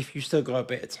yet. If you still got a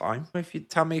bit of time, if you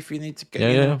tell me if you need to get,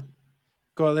 yeah, yeah,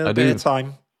 got a little I bit of do.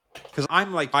 time. Because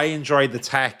I'm like, I enjoy the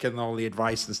tech and all the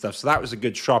advice and stuff. So that was a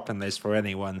good shopping list for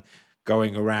anyone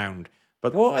going around.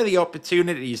 But what are the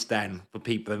opportunities then for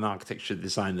people in architecture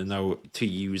design to know to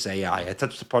use AI? I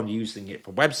touched upon using it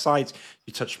for websites.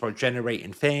 You touched upon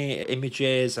generating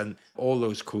images and all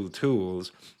those cool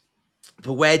tools.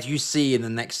 But where do you see in the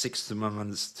next 6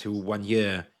 months to 1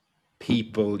 year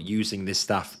people using this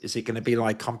stuff? Is it going to be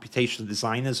like computational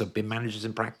designers or BIM managers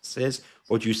and practices,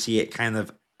 or do you see it kind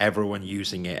of everyone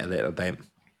using it a little bit?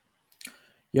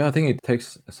 Yeah, I think it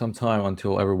takes some time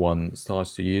until everyone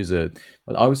starts to use it.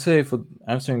 But I would say for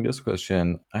answering this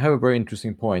question, I have a very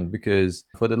interesting point, because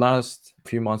for the last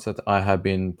few months that I have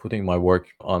been putting my work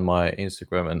on my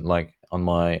Instagram and like on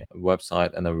my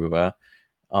website and everywhere,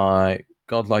 I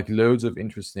got like loads of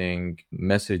interesting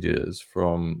messages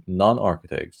from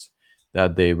non-architects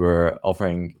that they were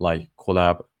offering like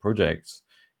collab projects.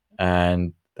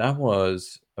 And that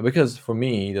was because for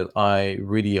me, that I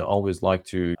really always like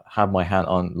to have my hand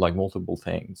on like multiple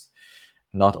things,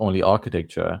 not only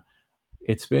architecture.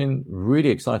 It's been really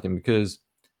exciting because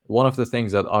one of the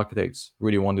things that architects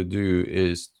really want to do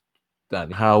is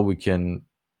that how we can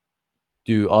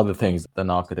do other things than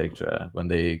architecture. When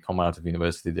they come out of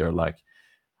university, they're like,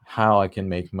 how I can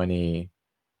make money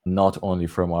not only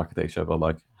from architecture, but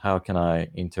like how can I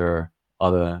enter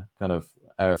other kind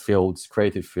of fields,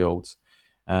 creative fields,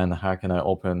 and how can I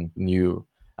open new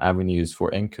avenues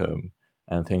for income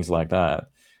and things like that.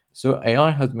 So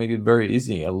AI has made it very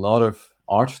easy. A lot of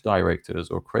art directors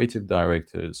or creative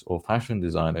directors or fashion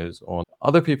designers or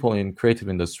other people in creative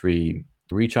industry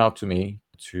reach out to me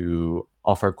to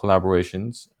offer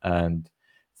collaborations and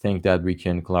think that we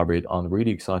can collaborate on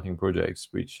really exciting projects,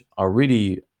 which are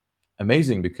really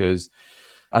amazing because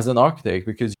as an architect,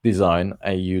 because you design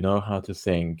and you know how to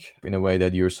think in a way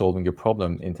that you're solving a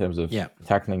problem in terms of Yeah.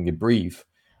 tackling a brief.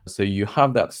 So you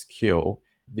have that skill.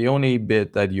 The only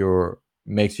bit that you're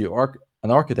makes you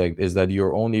an architect is that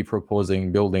you're only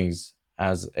proposing buildings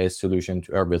as a solution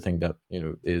to everything that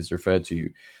is referred to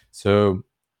you. So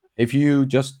if you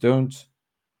just don't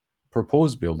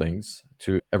propose buildings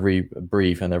to every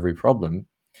brief and every problem,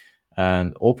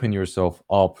 and open yourself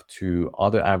up to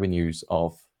other avenues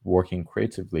of working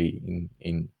creatively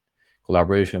in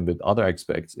collaboration with other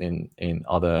experts in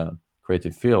other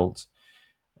creative fields,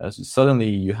 suddenly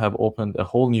you have opened a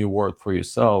whole new world for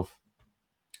yourself,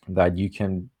 that you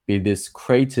can be this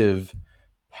creative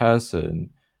person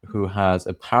who has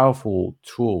a powerful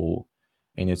tool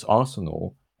in its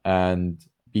arsenal and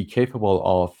be capable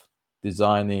of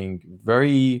designing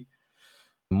very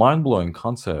mind-blowing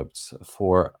concepts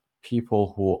for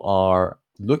people who are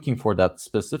looking for that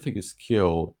specific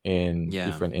skill in Yeah.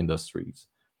 different industries.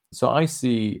 So I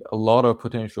see a lot of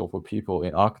potential for people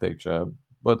in architecture,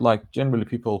 but like generally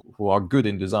people who are good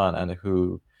in design and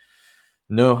who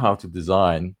know how to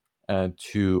design,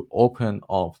 to open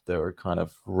up their kind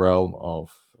of realm of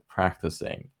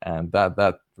practicing, and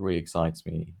that really excites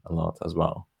me a lot as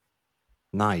well.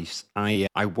 Nice.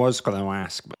 I was going to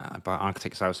ask about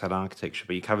architects outside architecture,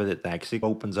 but you covered it there because it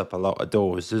opens up a lot of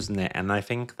doors, doesn't it? And I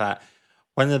think that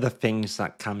one of the things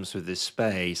that comes with this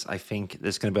space, I think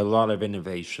there's going to be a lot of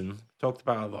innovation. Talked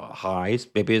about a lot of highs.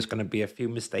 Maybe there's going to be a few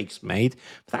mistakes made,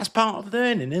 but that's part of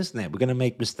learning, isn't it? We're going to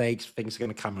make mistakes. Things are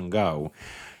going to come and go.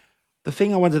 The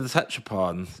thing I wanted to touch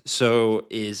upon, so,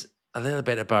 is a little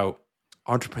bit about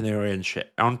entrepreneurship.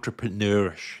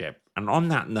 And on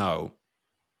that note,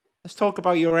 let's talk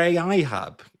about your AI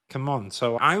hub. Come on.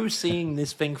 So I was seeing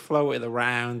this thing floated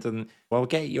around, and I'll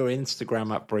get your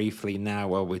Instagram up briefly now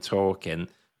while we're talking.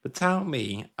 But tell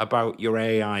me about your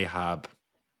AI hub.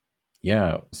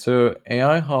 Yeah. So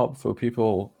AI Hub, for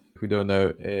people who don't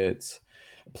know, it's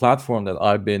a platform that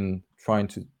I've been trying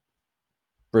to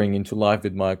bring into life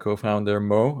with my co-founder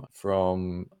Mo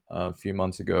from a few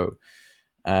months ago.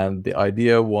 And the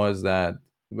idea was that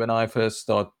when I first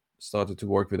started to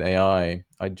work with AI,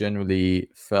 I generally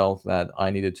felt that I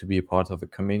needed to be a part of a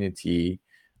community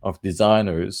of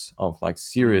designers, of like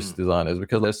serious Mm. designers,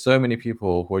 because there's so many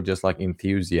people who are just like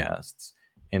enthusiasts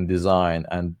in design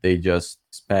and they just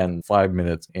spend 5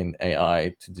 minutes in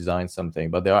AI to design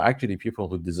something. But there are actually people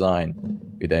who design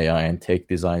with AI and take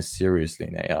design seriously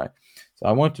in AI. So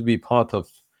I want to be part of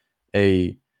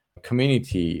a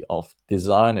community of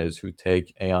designers who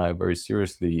take AI very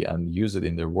seriously and use it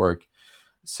in their work.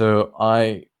 So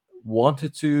I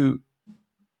wanted to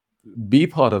be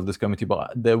part of this community,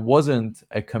 but there wasn't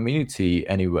a community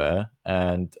anywhere.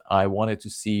 And I wanted to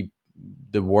see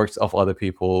the works of other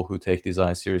people who take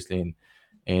design seriously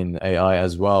in AI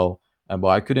as well. But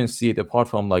I couldn't see it apart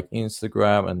from like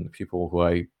Instagram and people who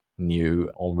I knew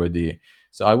already.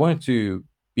 So I wanted to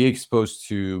be exposed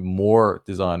to more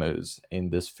designers in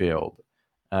this field.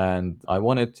 And I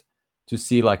wanted to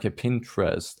see like a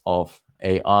Pinterest of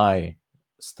AI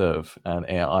stuff and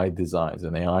AI designs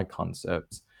and AI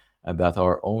concepts and that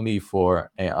are only for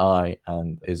AI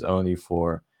and is only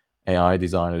for AI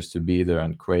designers to be there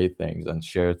and create things and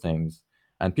share things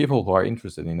and people who are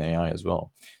interested in AI as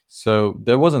well. So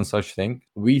there wasn't such thing.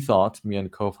 We thought, me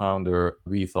and co-founder,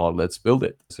 we thought, let's build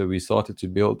it. So we started to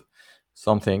build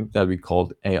something that we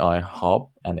called AI Hub.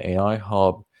 And AI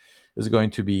Hub is going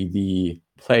to be the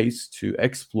place to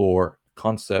explore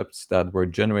concepts that were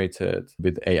generated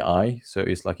with AI. So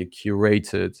it's like a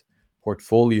curated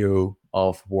portfolio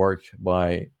of work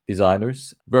by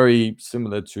designers, very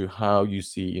similar to how you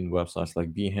see in websites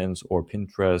like Behance or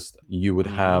Pinterest. You would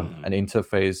have Hmm. an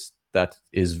interface that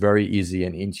is very easy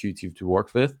and intuitive to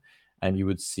work with, and you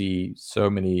would see so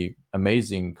many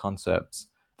amazing concepts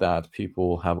that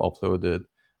people have uploaded,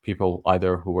 people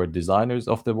either who were designers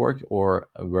of the work or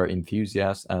were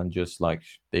enthusiasts and just like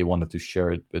they wanted to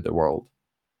share it with the world.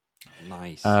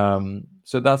 Nice.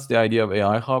 So that's the idea of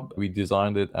AI Hub. We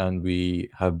designed it and we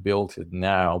have built it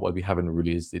now, but we haven't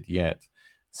released it yet.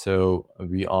 So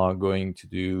we are going to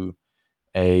do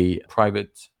a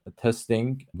private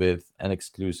testing with an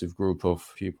exclusive group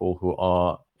of people who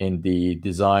are in the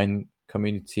design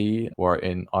community or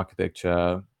in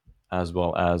architecture, as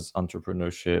well as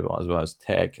entrepreneurship, as well as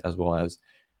tech, as well as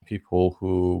people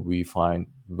who we find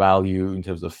value in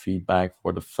terms of feedback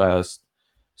for the first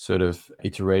sort of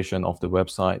iteration of the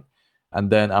website. And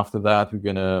then after that, we're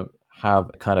going to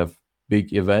have a kind of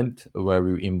big event where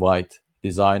we invite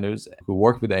designers who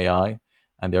work with AI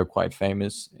and they're quite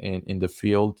famous in the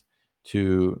field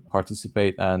to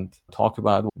participate and talk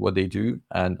about what they do,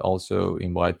 and also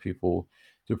invite people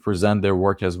to present their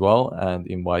work as well, and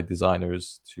invite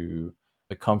designers to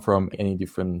come from any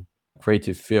different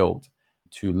creative field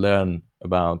to learn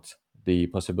about the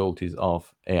possibilities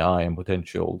of AI and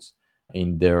potentials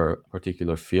in their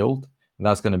particular field. And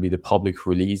that's going to be the public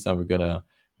release, and we're going to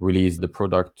release the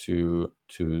product to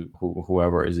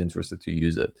whoever is interested to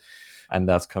use it, and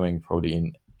that's coming probably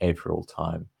in April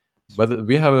time. But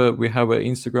we have an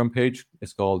Instagram page.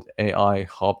 It's called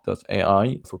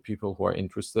AIHub.ai for people who are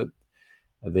interested.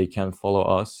 They can follow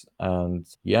us and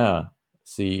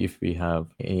see if we have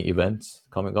any events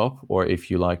coming up, or if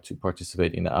you like to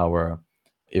participate in our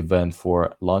event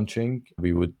for launching,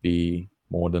 we would be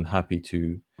more than happy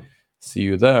to see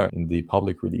you there in the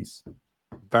public release.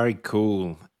 Very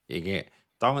cool.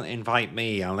 Don't invite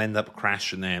me. I'll end up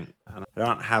crashing it. And I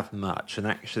don't have much. And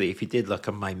actually, if you did look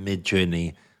at my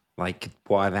Midjourney, like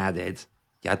what I've added,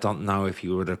 I don't know if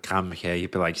you would have come here.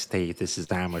 You'd be like, Steve, this is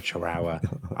the amateur hour.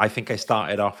 I think I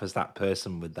started off as that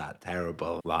person with that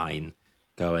terrible line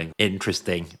going,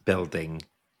 interesting, building,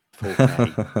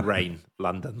 4K, rain,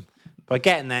 London. But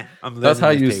getting there, I'm learning. That's how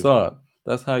you too. start.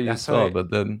 That's how you That's start.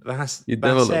 But then that's you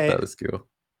develop that it. skill.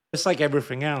 It's like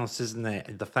everything else, isn't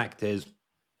it? The fact is,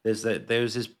 there's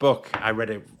this book I read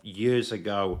it years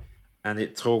ago, and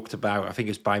it talked about, I think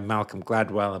it's by Malcolm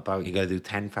Gladwell, about you got to do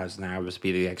 10,000 hours to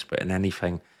be the expert in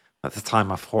anything. At the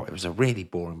time, I thought it was a really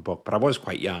boring book, but I was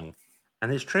quite young.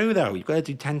 And it's true though. You've got to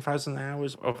do 10,000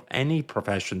 hours of any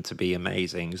profession to be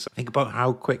amazing. So think about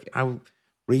how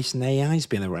recent AI's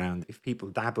been around. If people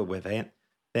dabble with it,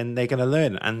 then they're going to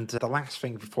learn. And the last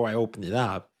thing before I open it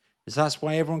up is that's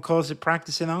why everyone calls it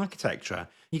practicing architecture.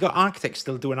 You got architects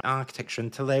still doing architecture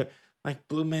until they're like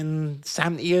blooming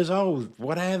 70 years old,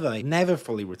 whatever, never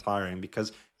fully retiring,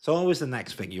 because it's always the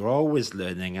next thing. You're always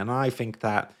learning. And I think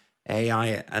that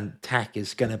AI and tech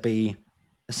is going to be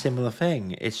a similar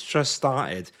thing. It's just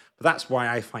started. But that's why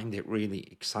I find it really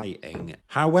exciting.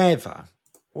 However,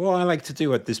 what I like to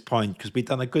do at this point, because we've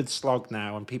done a good slog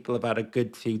now and people have had a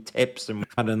good few tips and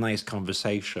we've had a nice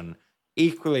conversation,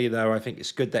 Equally, though, I think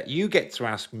it's good that you get to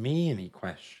ask me any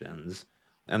questions.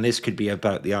 And this could be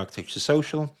about the Architecture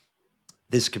Social.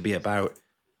 This could be about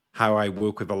how I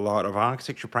work with a lot of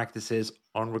architecture practices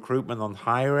on recruitment, on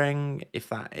hiring, if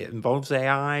that involves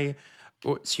AI.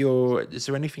 Is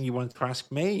there anything you want to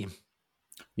ask me?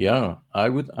 Yeah, I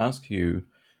would ask you,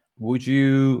 would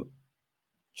you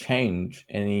change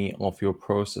any of your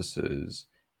processes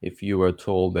if you were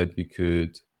told that you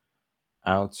could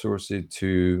outsource it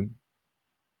to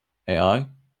AI,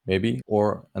 maybe?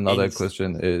 Or another In,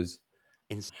 question is,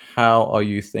 in how are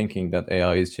you thinking that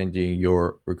AI is changing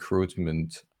your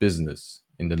recruitment business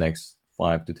in the next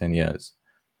 5 to 10 years?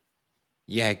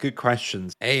 Yeah, good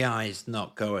questions. AI is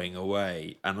not going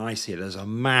away, and I see it as a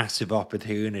massive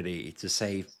opportunity to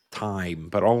save time,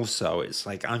 but also it's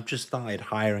like I've just started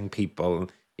hiring people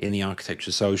in the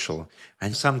Architecture Social,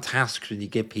 and some tasks when you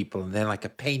give people, and they're like a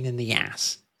pain in the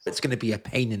ass. It's going to be a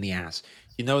pain in the ass.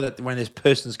 You know that when this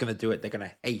person's going to do it, they're going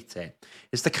to hate it.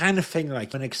 It's the kind of thing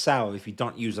like in Excel, if you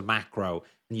don't use a macro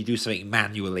and you do something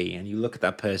manually, and you look at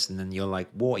that person and you're like,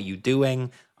 "What are you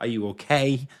doing? Are you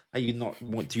okay? Are you not?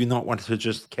 Do you not want to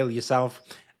just kill yourself?"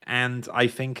 And I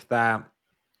think that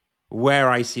where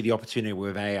I see the opportunity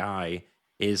with AI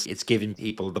is it's giving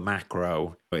people the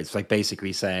macro. It's like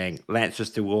basically saying, let's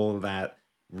just do all that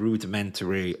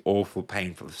rudimentary, awful,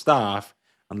 painful stuff,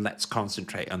 and let's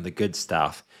concentrate on the good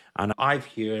stuff. And I've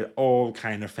heard all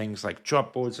kind of things like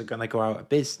job boards are going to go out of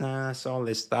business, all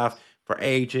this stuff for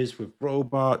ages with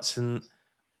robots. And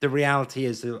the reality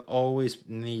is there'll always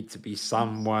need to be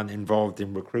someone involved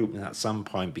in recruitment at some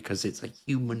point because it's a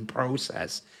human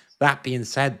process. That being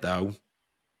said, though,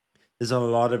 there's a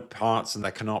lot of parts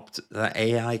that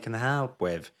AI can help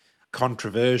with.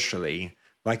 Controversially,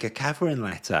 like a covering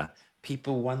letter.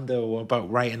 People wonder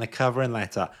about writing a covering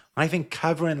letter. I think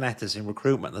covering letters in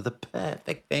recruitment are the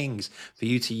perfect things for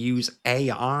you to use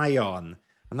AI on.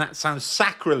 And that sounds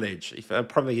sacrilege. If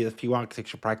probably a few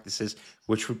architecture practices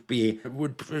which would be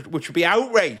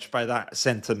outraged by that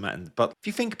sentiment. But if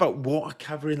you think about what a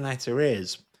covering letter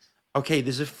is, okay,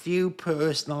 there's a few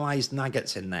personalized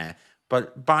nuggets in there,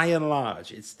 but by and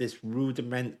large, it's this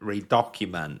rudimentary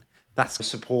document that's a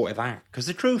supportive act. Because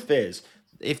the truth is,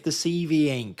 if the CV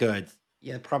ain't good,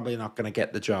 you're probably not going to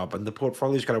get the job, and the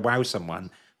portfolio's got to wow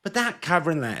someone. But that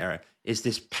covering letter is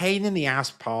this pain in the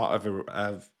ass part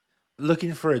of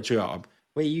looking for a job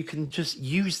where you can just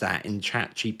use that in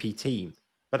Chat GPT.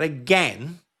 But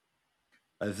again,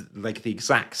 like the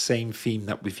exact same theme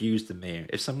that we've used in there.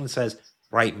 If someone says,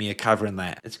 write me a covering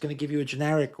letter, it's going to give you a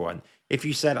generic one. If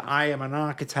you said, I am an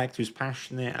architect who's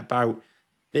passionate about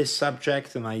this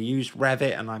subject and I use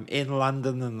Revit and I'm in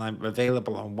London and I'm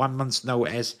available on 1 month's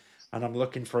notice and I'm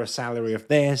looking for a salary of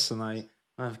this and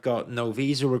I've got no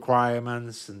visa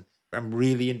requirements and I'm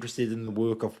really interested in the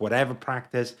work of whatever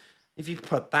practice. If you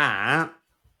put that,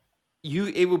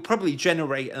 it will probably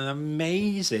generate an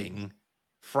amazing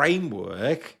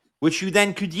framework which you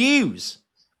then could use.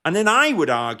 And then I would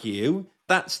argue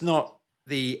that's not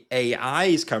the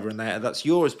AI's covering there, that's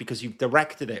yours because you've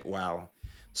directed it well.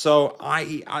 So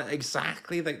I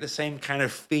exactly like the same kind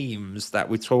of themes that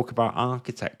we talk about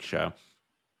architecture.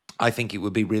 I think it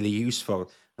would be really useful.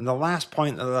 And the last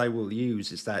point that I will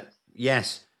use is that,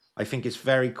 yes, I think it's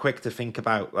very quick to think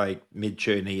about like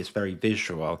Midjourney is very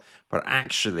visual, but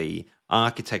actually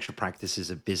architecture practices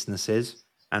are businesses.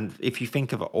 And if you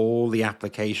think of all the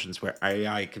applications where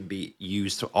AI can be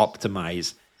used to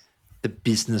optimize the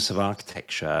business of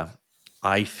architecture,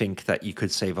 I think that you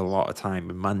could save a lot of time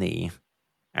and money.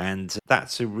 And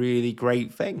that's a really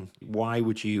great thing. Why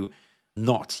would you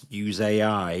not use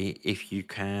AI if you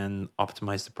can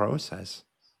optimize the process?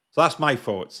 So that's my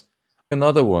thoughts.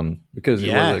 Another one, because it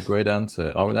was a Yes. great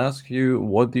answer. I would ask you,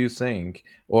 what do you think,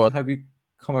 or have you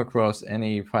come across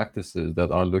any practices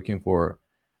that are looking for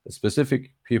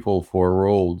specific people for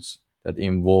roles that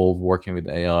involve working with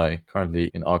AI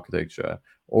currently in architecture?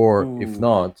 Or if Ooh.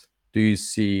 not, do you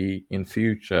see in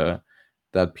future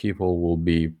that people will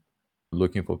be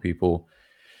looking for people,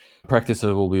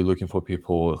 practices will be looking for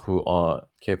people who are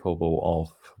capable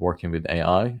of working with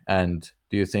AI? And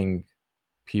do you think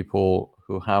people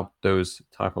who have those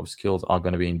type of skills are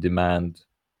going to be in demand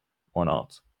or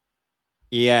not?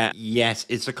 Yeah, yes,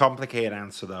 it's a complicated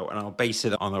answer though, and I'll base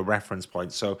it on a reference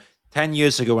point. So 10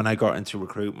 years ago when I got into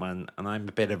recruitment, and I'm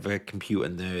a bit of a computer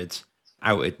nerd,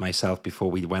 outed myself before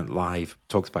we went live,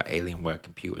 talked about Alienware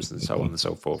computers and so on and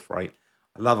so forth, right?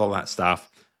 I love all that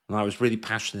stuff. And I was really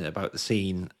passionate about the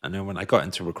scene. And then when I got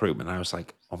into recruitment, I was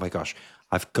like, oh my gosh,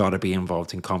 I've got to be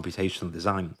involved in computational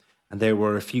design. And there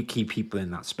were a few key people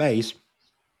in that space,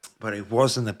 but it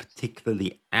wasn't a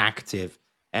particularly active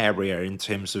area in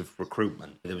terms of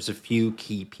recruitment. There was a few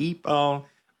key people,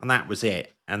 and that was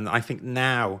it. And I think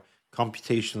now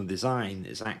computational design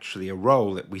is actually a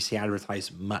role that we see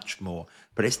advertised much more.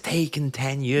 But it's taken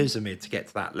 10 years of me to get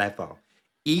to that level.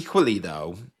 Equally,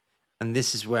 though, and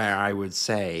this is where I would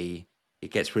say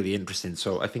it gets really interesting.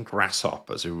 So I think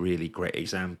Grasshopper is a really great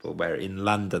example where in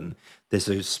London, there's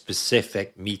a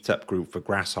specific meetup group for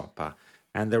Grasshopper.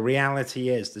 And the reality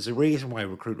is there's a reason why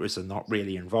recruiters are not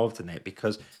really involved in it,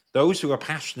 because those who are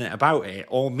passionate about it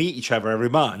all meet each other every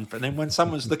month. And then when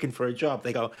someone's looking for a job,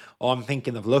 they go, oh, I'm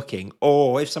thinking of looking.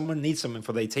 Or if someone needs something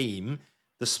for their team,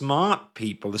 the smart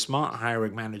people, the smart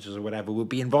hiring managers or whatever, will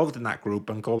be involved in that group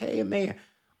and go, hey, Amir,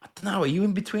 I don't know, are you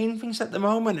in between things at the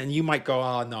moment? And you might go,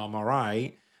 oh, no, I'm all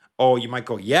right. Or you might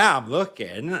go, yeah, I'm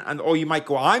looking. Or you might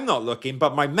go, I'm not looking,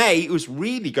 but my mate who's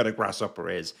really good at Grasshopper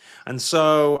is. And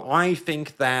so I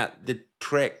think that the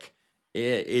trick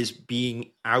is being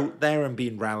out there and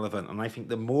being relevant. And I think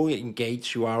the more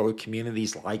engaged you are with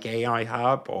communities like AI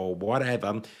Hub or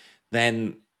whatever,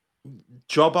 then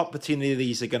job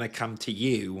opportunities are going to come to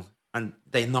you and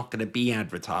they're not going to be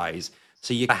advertised.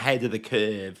 So you're ahead of the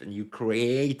curve and you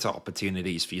create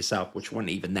opportunities for yourself, which weren't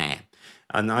even there.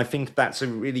 And I think that's a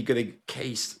really good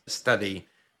case study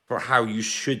for how you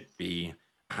should be,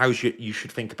 how you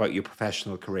should think about your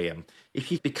professional career.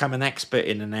 If you become an expert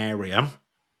in an area,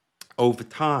 over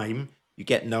time, you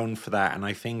get known for that. And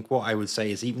I think what I would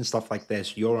say is even stuff like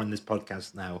this, you're on this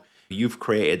podcast now, you've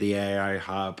created the AI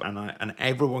Hub, and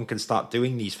everyone can start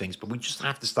doing these things, but we just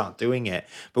have to start doing it.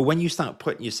 But when you start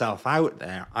putting yourself out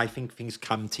there, I think things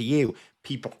come to you.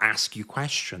 People ask you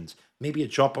questions. Maybe a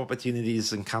job opportunity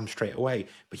doesn't come straight away,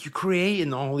 but you're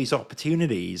creating all these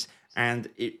opportunities and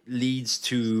it leads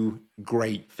to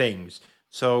great things.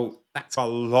 So that's a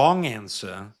long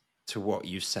answer to what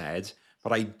you said,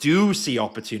 but I do see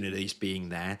opportunities being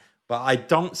there. But I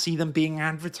don't see them being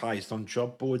advertised on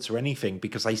job boards or anything,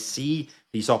 because I see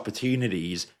these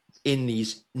opportunities in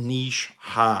these niche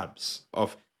hubs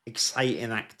of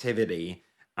exciting activity.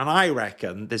 And I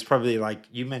reckon there's probably, like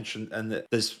you mentioned, and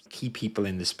there's key people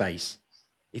in the space.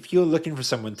 If you're looking for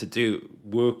someone to do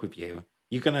work with you,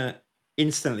 you're going to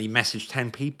instantly message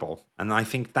 10 people. And I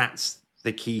think that's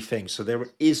the key thing. So there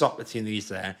is opportunities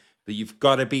there, but you've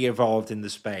got to be involved in the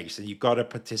space and you've got to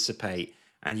participate.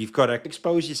 And you've got to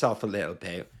expose yourself a little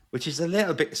bit, which is a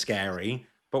little bit scary,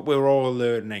 but we're all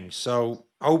learning. So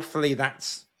hopefully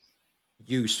that's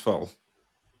useful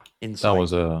insight. That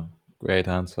was a great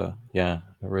answer. Yeah,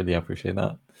 I really appreciate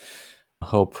that. I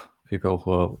hope people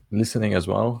who are listening as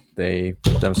well, they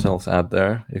put themselves out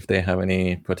there. If they have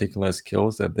any particular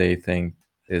skills that they think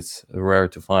it's rare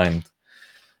to find,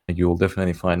 you will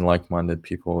definitely find like-minded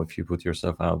people if you put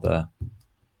yourself out there.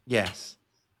 Yes.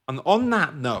 And on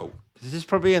that note, this is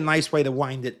probably a nice way to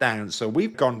wind it down. So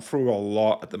we've gone through a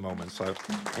lot at the moment. So I'm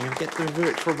going to get the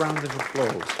virtual round of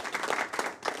applause.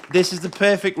 This is the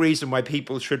perfect reason why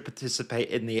people should participate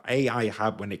in the AI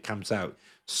Hub when it comes out.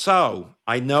 So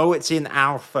I know it's in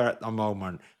alpha at the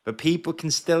moment, but people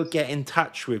can still get in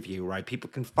touch with you, right?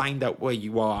 People can find out where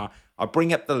you are. I'll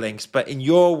bring up the links, but in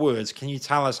your words, can you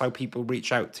tell us how people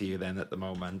reach out to you then at the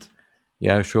moment?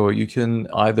 Yeah, sure. You can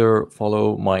either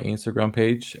follow my Instagram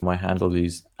page. My handle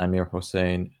is Amir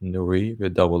Hossein Nouri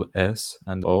with double S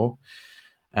and O.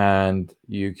 And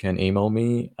you can email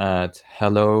me at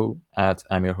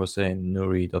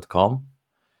hello@amirhosseinnouri.com.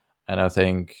 And I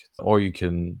think, or you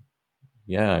can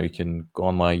go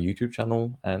on my YouTube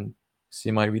channel and see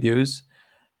my videos.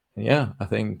 And yeah, I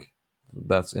think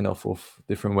that's enough of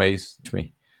different ways to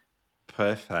me.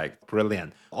 Perfect.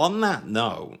 Brilliant. On that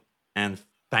note, and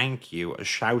thank you, a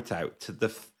shout out to the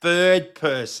third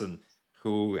person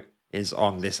who is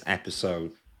on this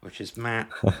episode, which is Matt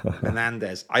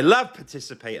Menendez. I love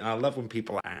participating. I love when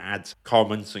people add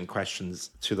comments and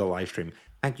questions to the live stream.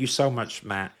 Thank you so much,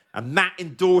 Matt. And Matt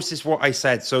endorses what I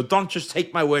said. So don't just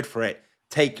take my word for it.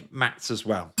 Take Matt's as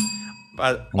well.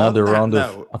 But another round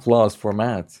of applause for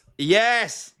Matt.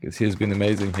 Yes, because he's been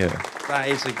amazing here. That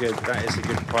is a good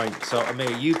point. So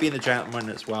Amir, you've been a gentleman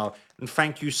as well, and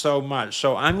thank you so much.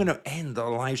 So I'm going to end the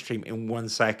live stream in 1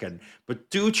 second, but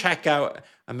do check out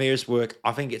Amir's work.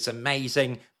 I think it's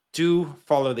amazing. Do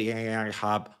follow the AI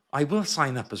Hub. I will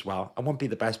sign up as well. I won't be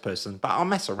the best person, but I'll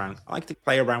mess around. I like to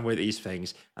play around with these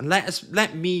things, and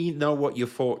let me know what your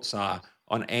thoughts are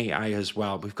on AI as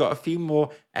well. We've got a few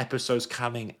more episodes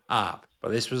coming up,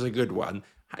 but this was a good one.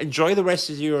 Enjoy the rest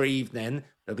of your evening.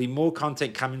 There'll be more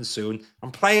content coming soon.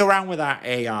 And play around with that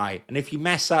AI. And if you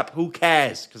mess up, who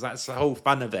cares? Because that's the whole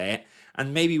fun of it.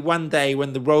 And maybe one day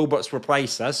when the robots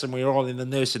replace us and we're all in the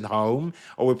nursing home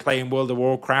or we're playing World of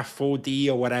Warcraft 4D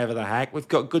or whatever the heck, we've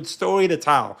got a good story to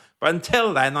tell. But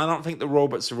until then, I don't think the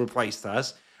robots have replaced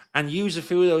us. And use a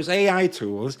few of those AI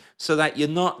tools so that you're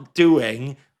not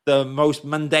doing the most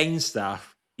mundane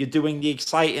stuff. You're doing the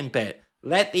exciting bit.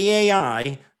 Let the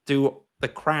AI do the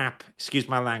crap. Excuse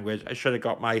my language. I should have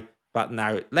got my button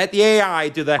out. Let the AI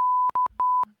do the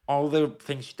all the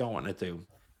things you don't want to do.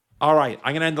 All right,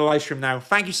 I'm going to end the live stream now.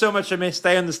 Thank you so much, Amir.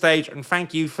 Stay on the stage, and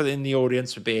thank you in the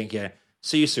audience for being here.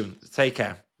 See you soon. Take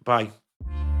care. Bye.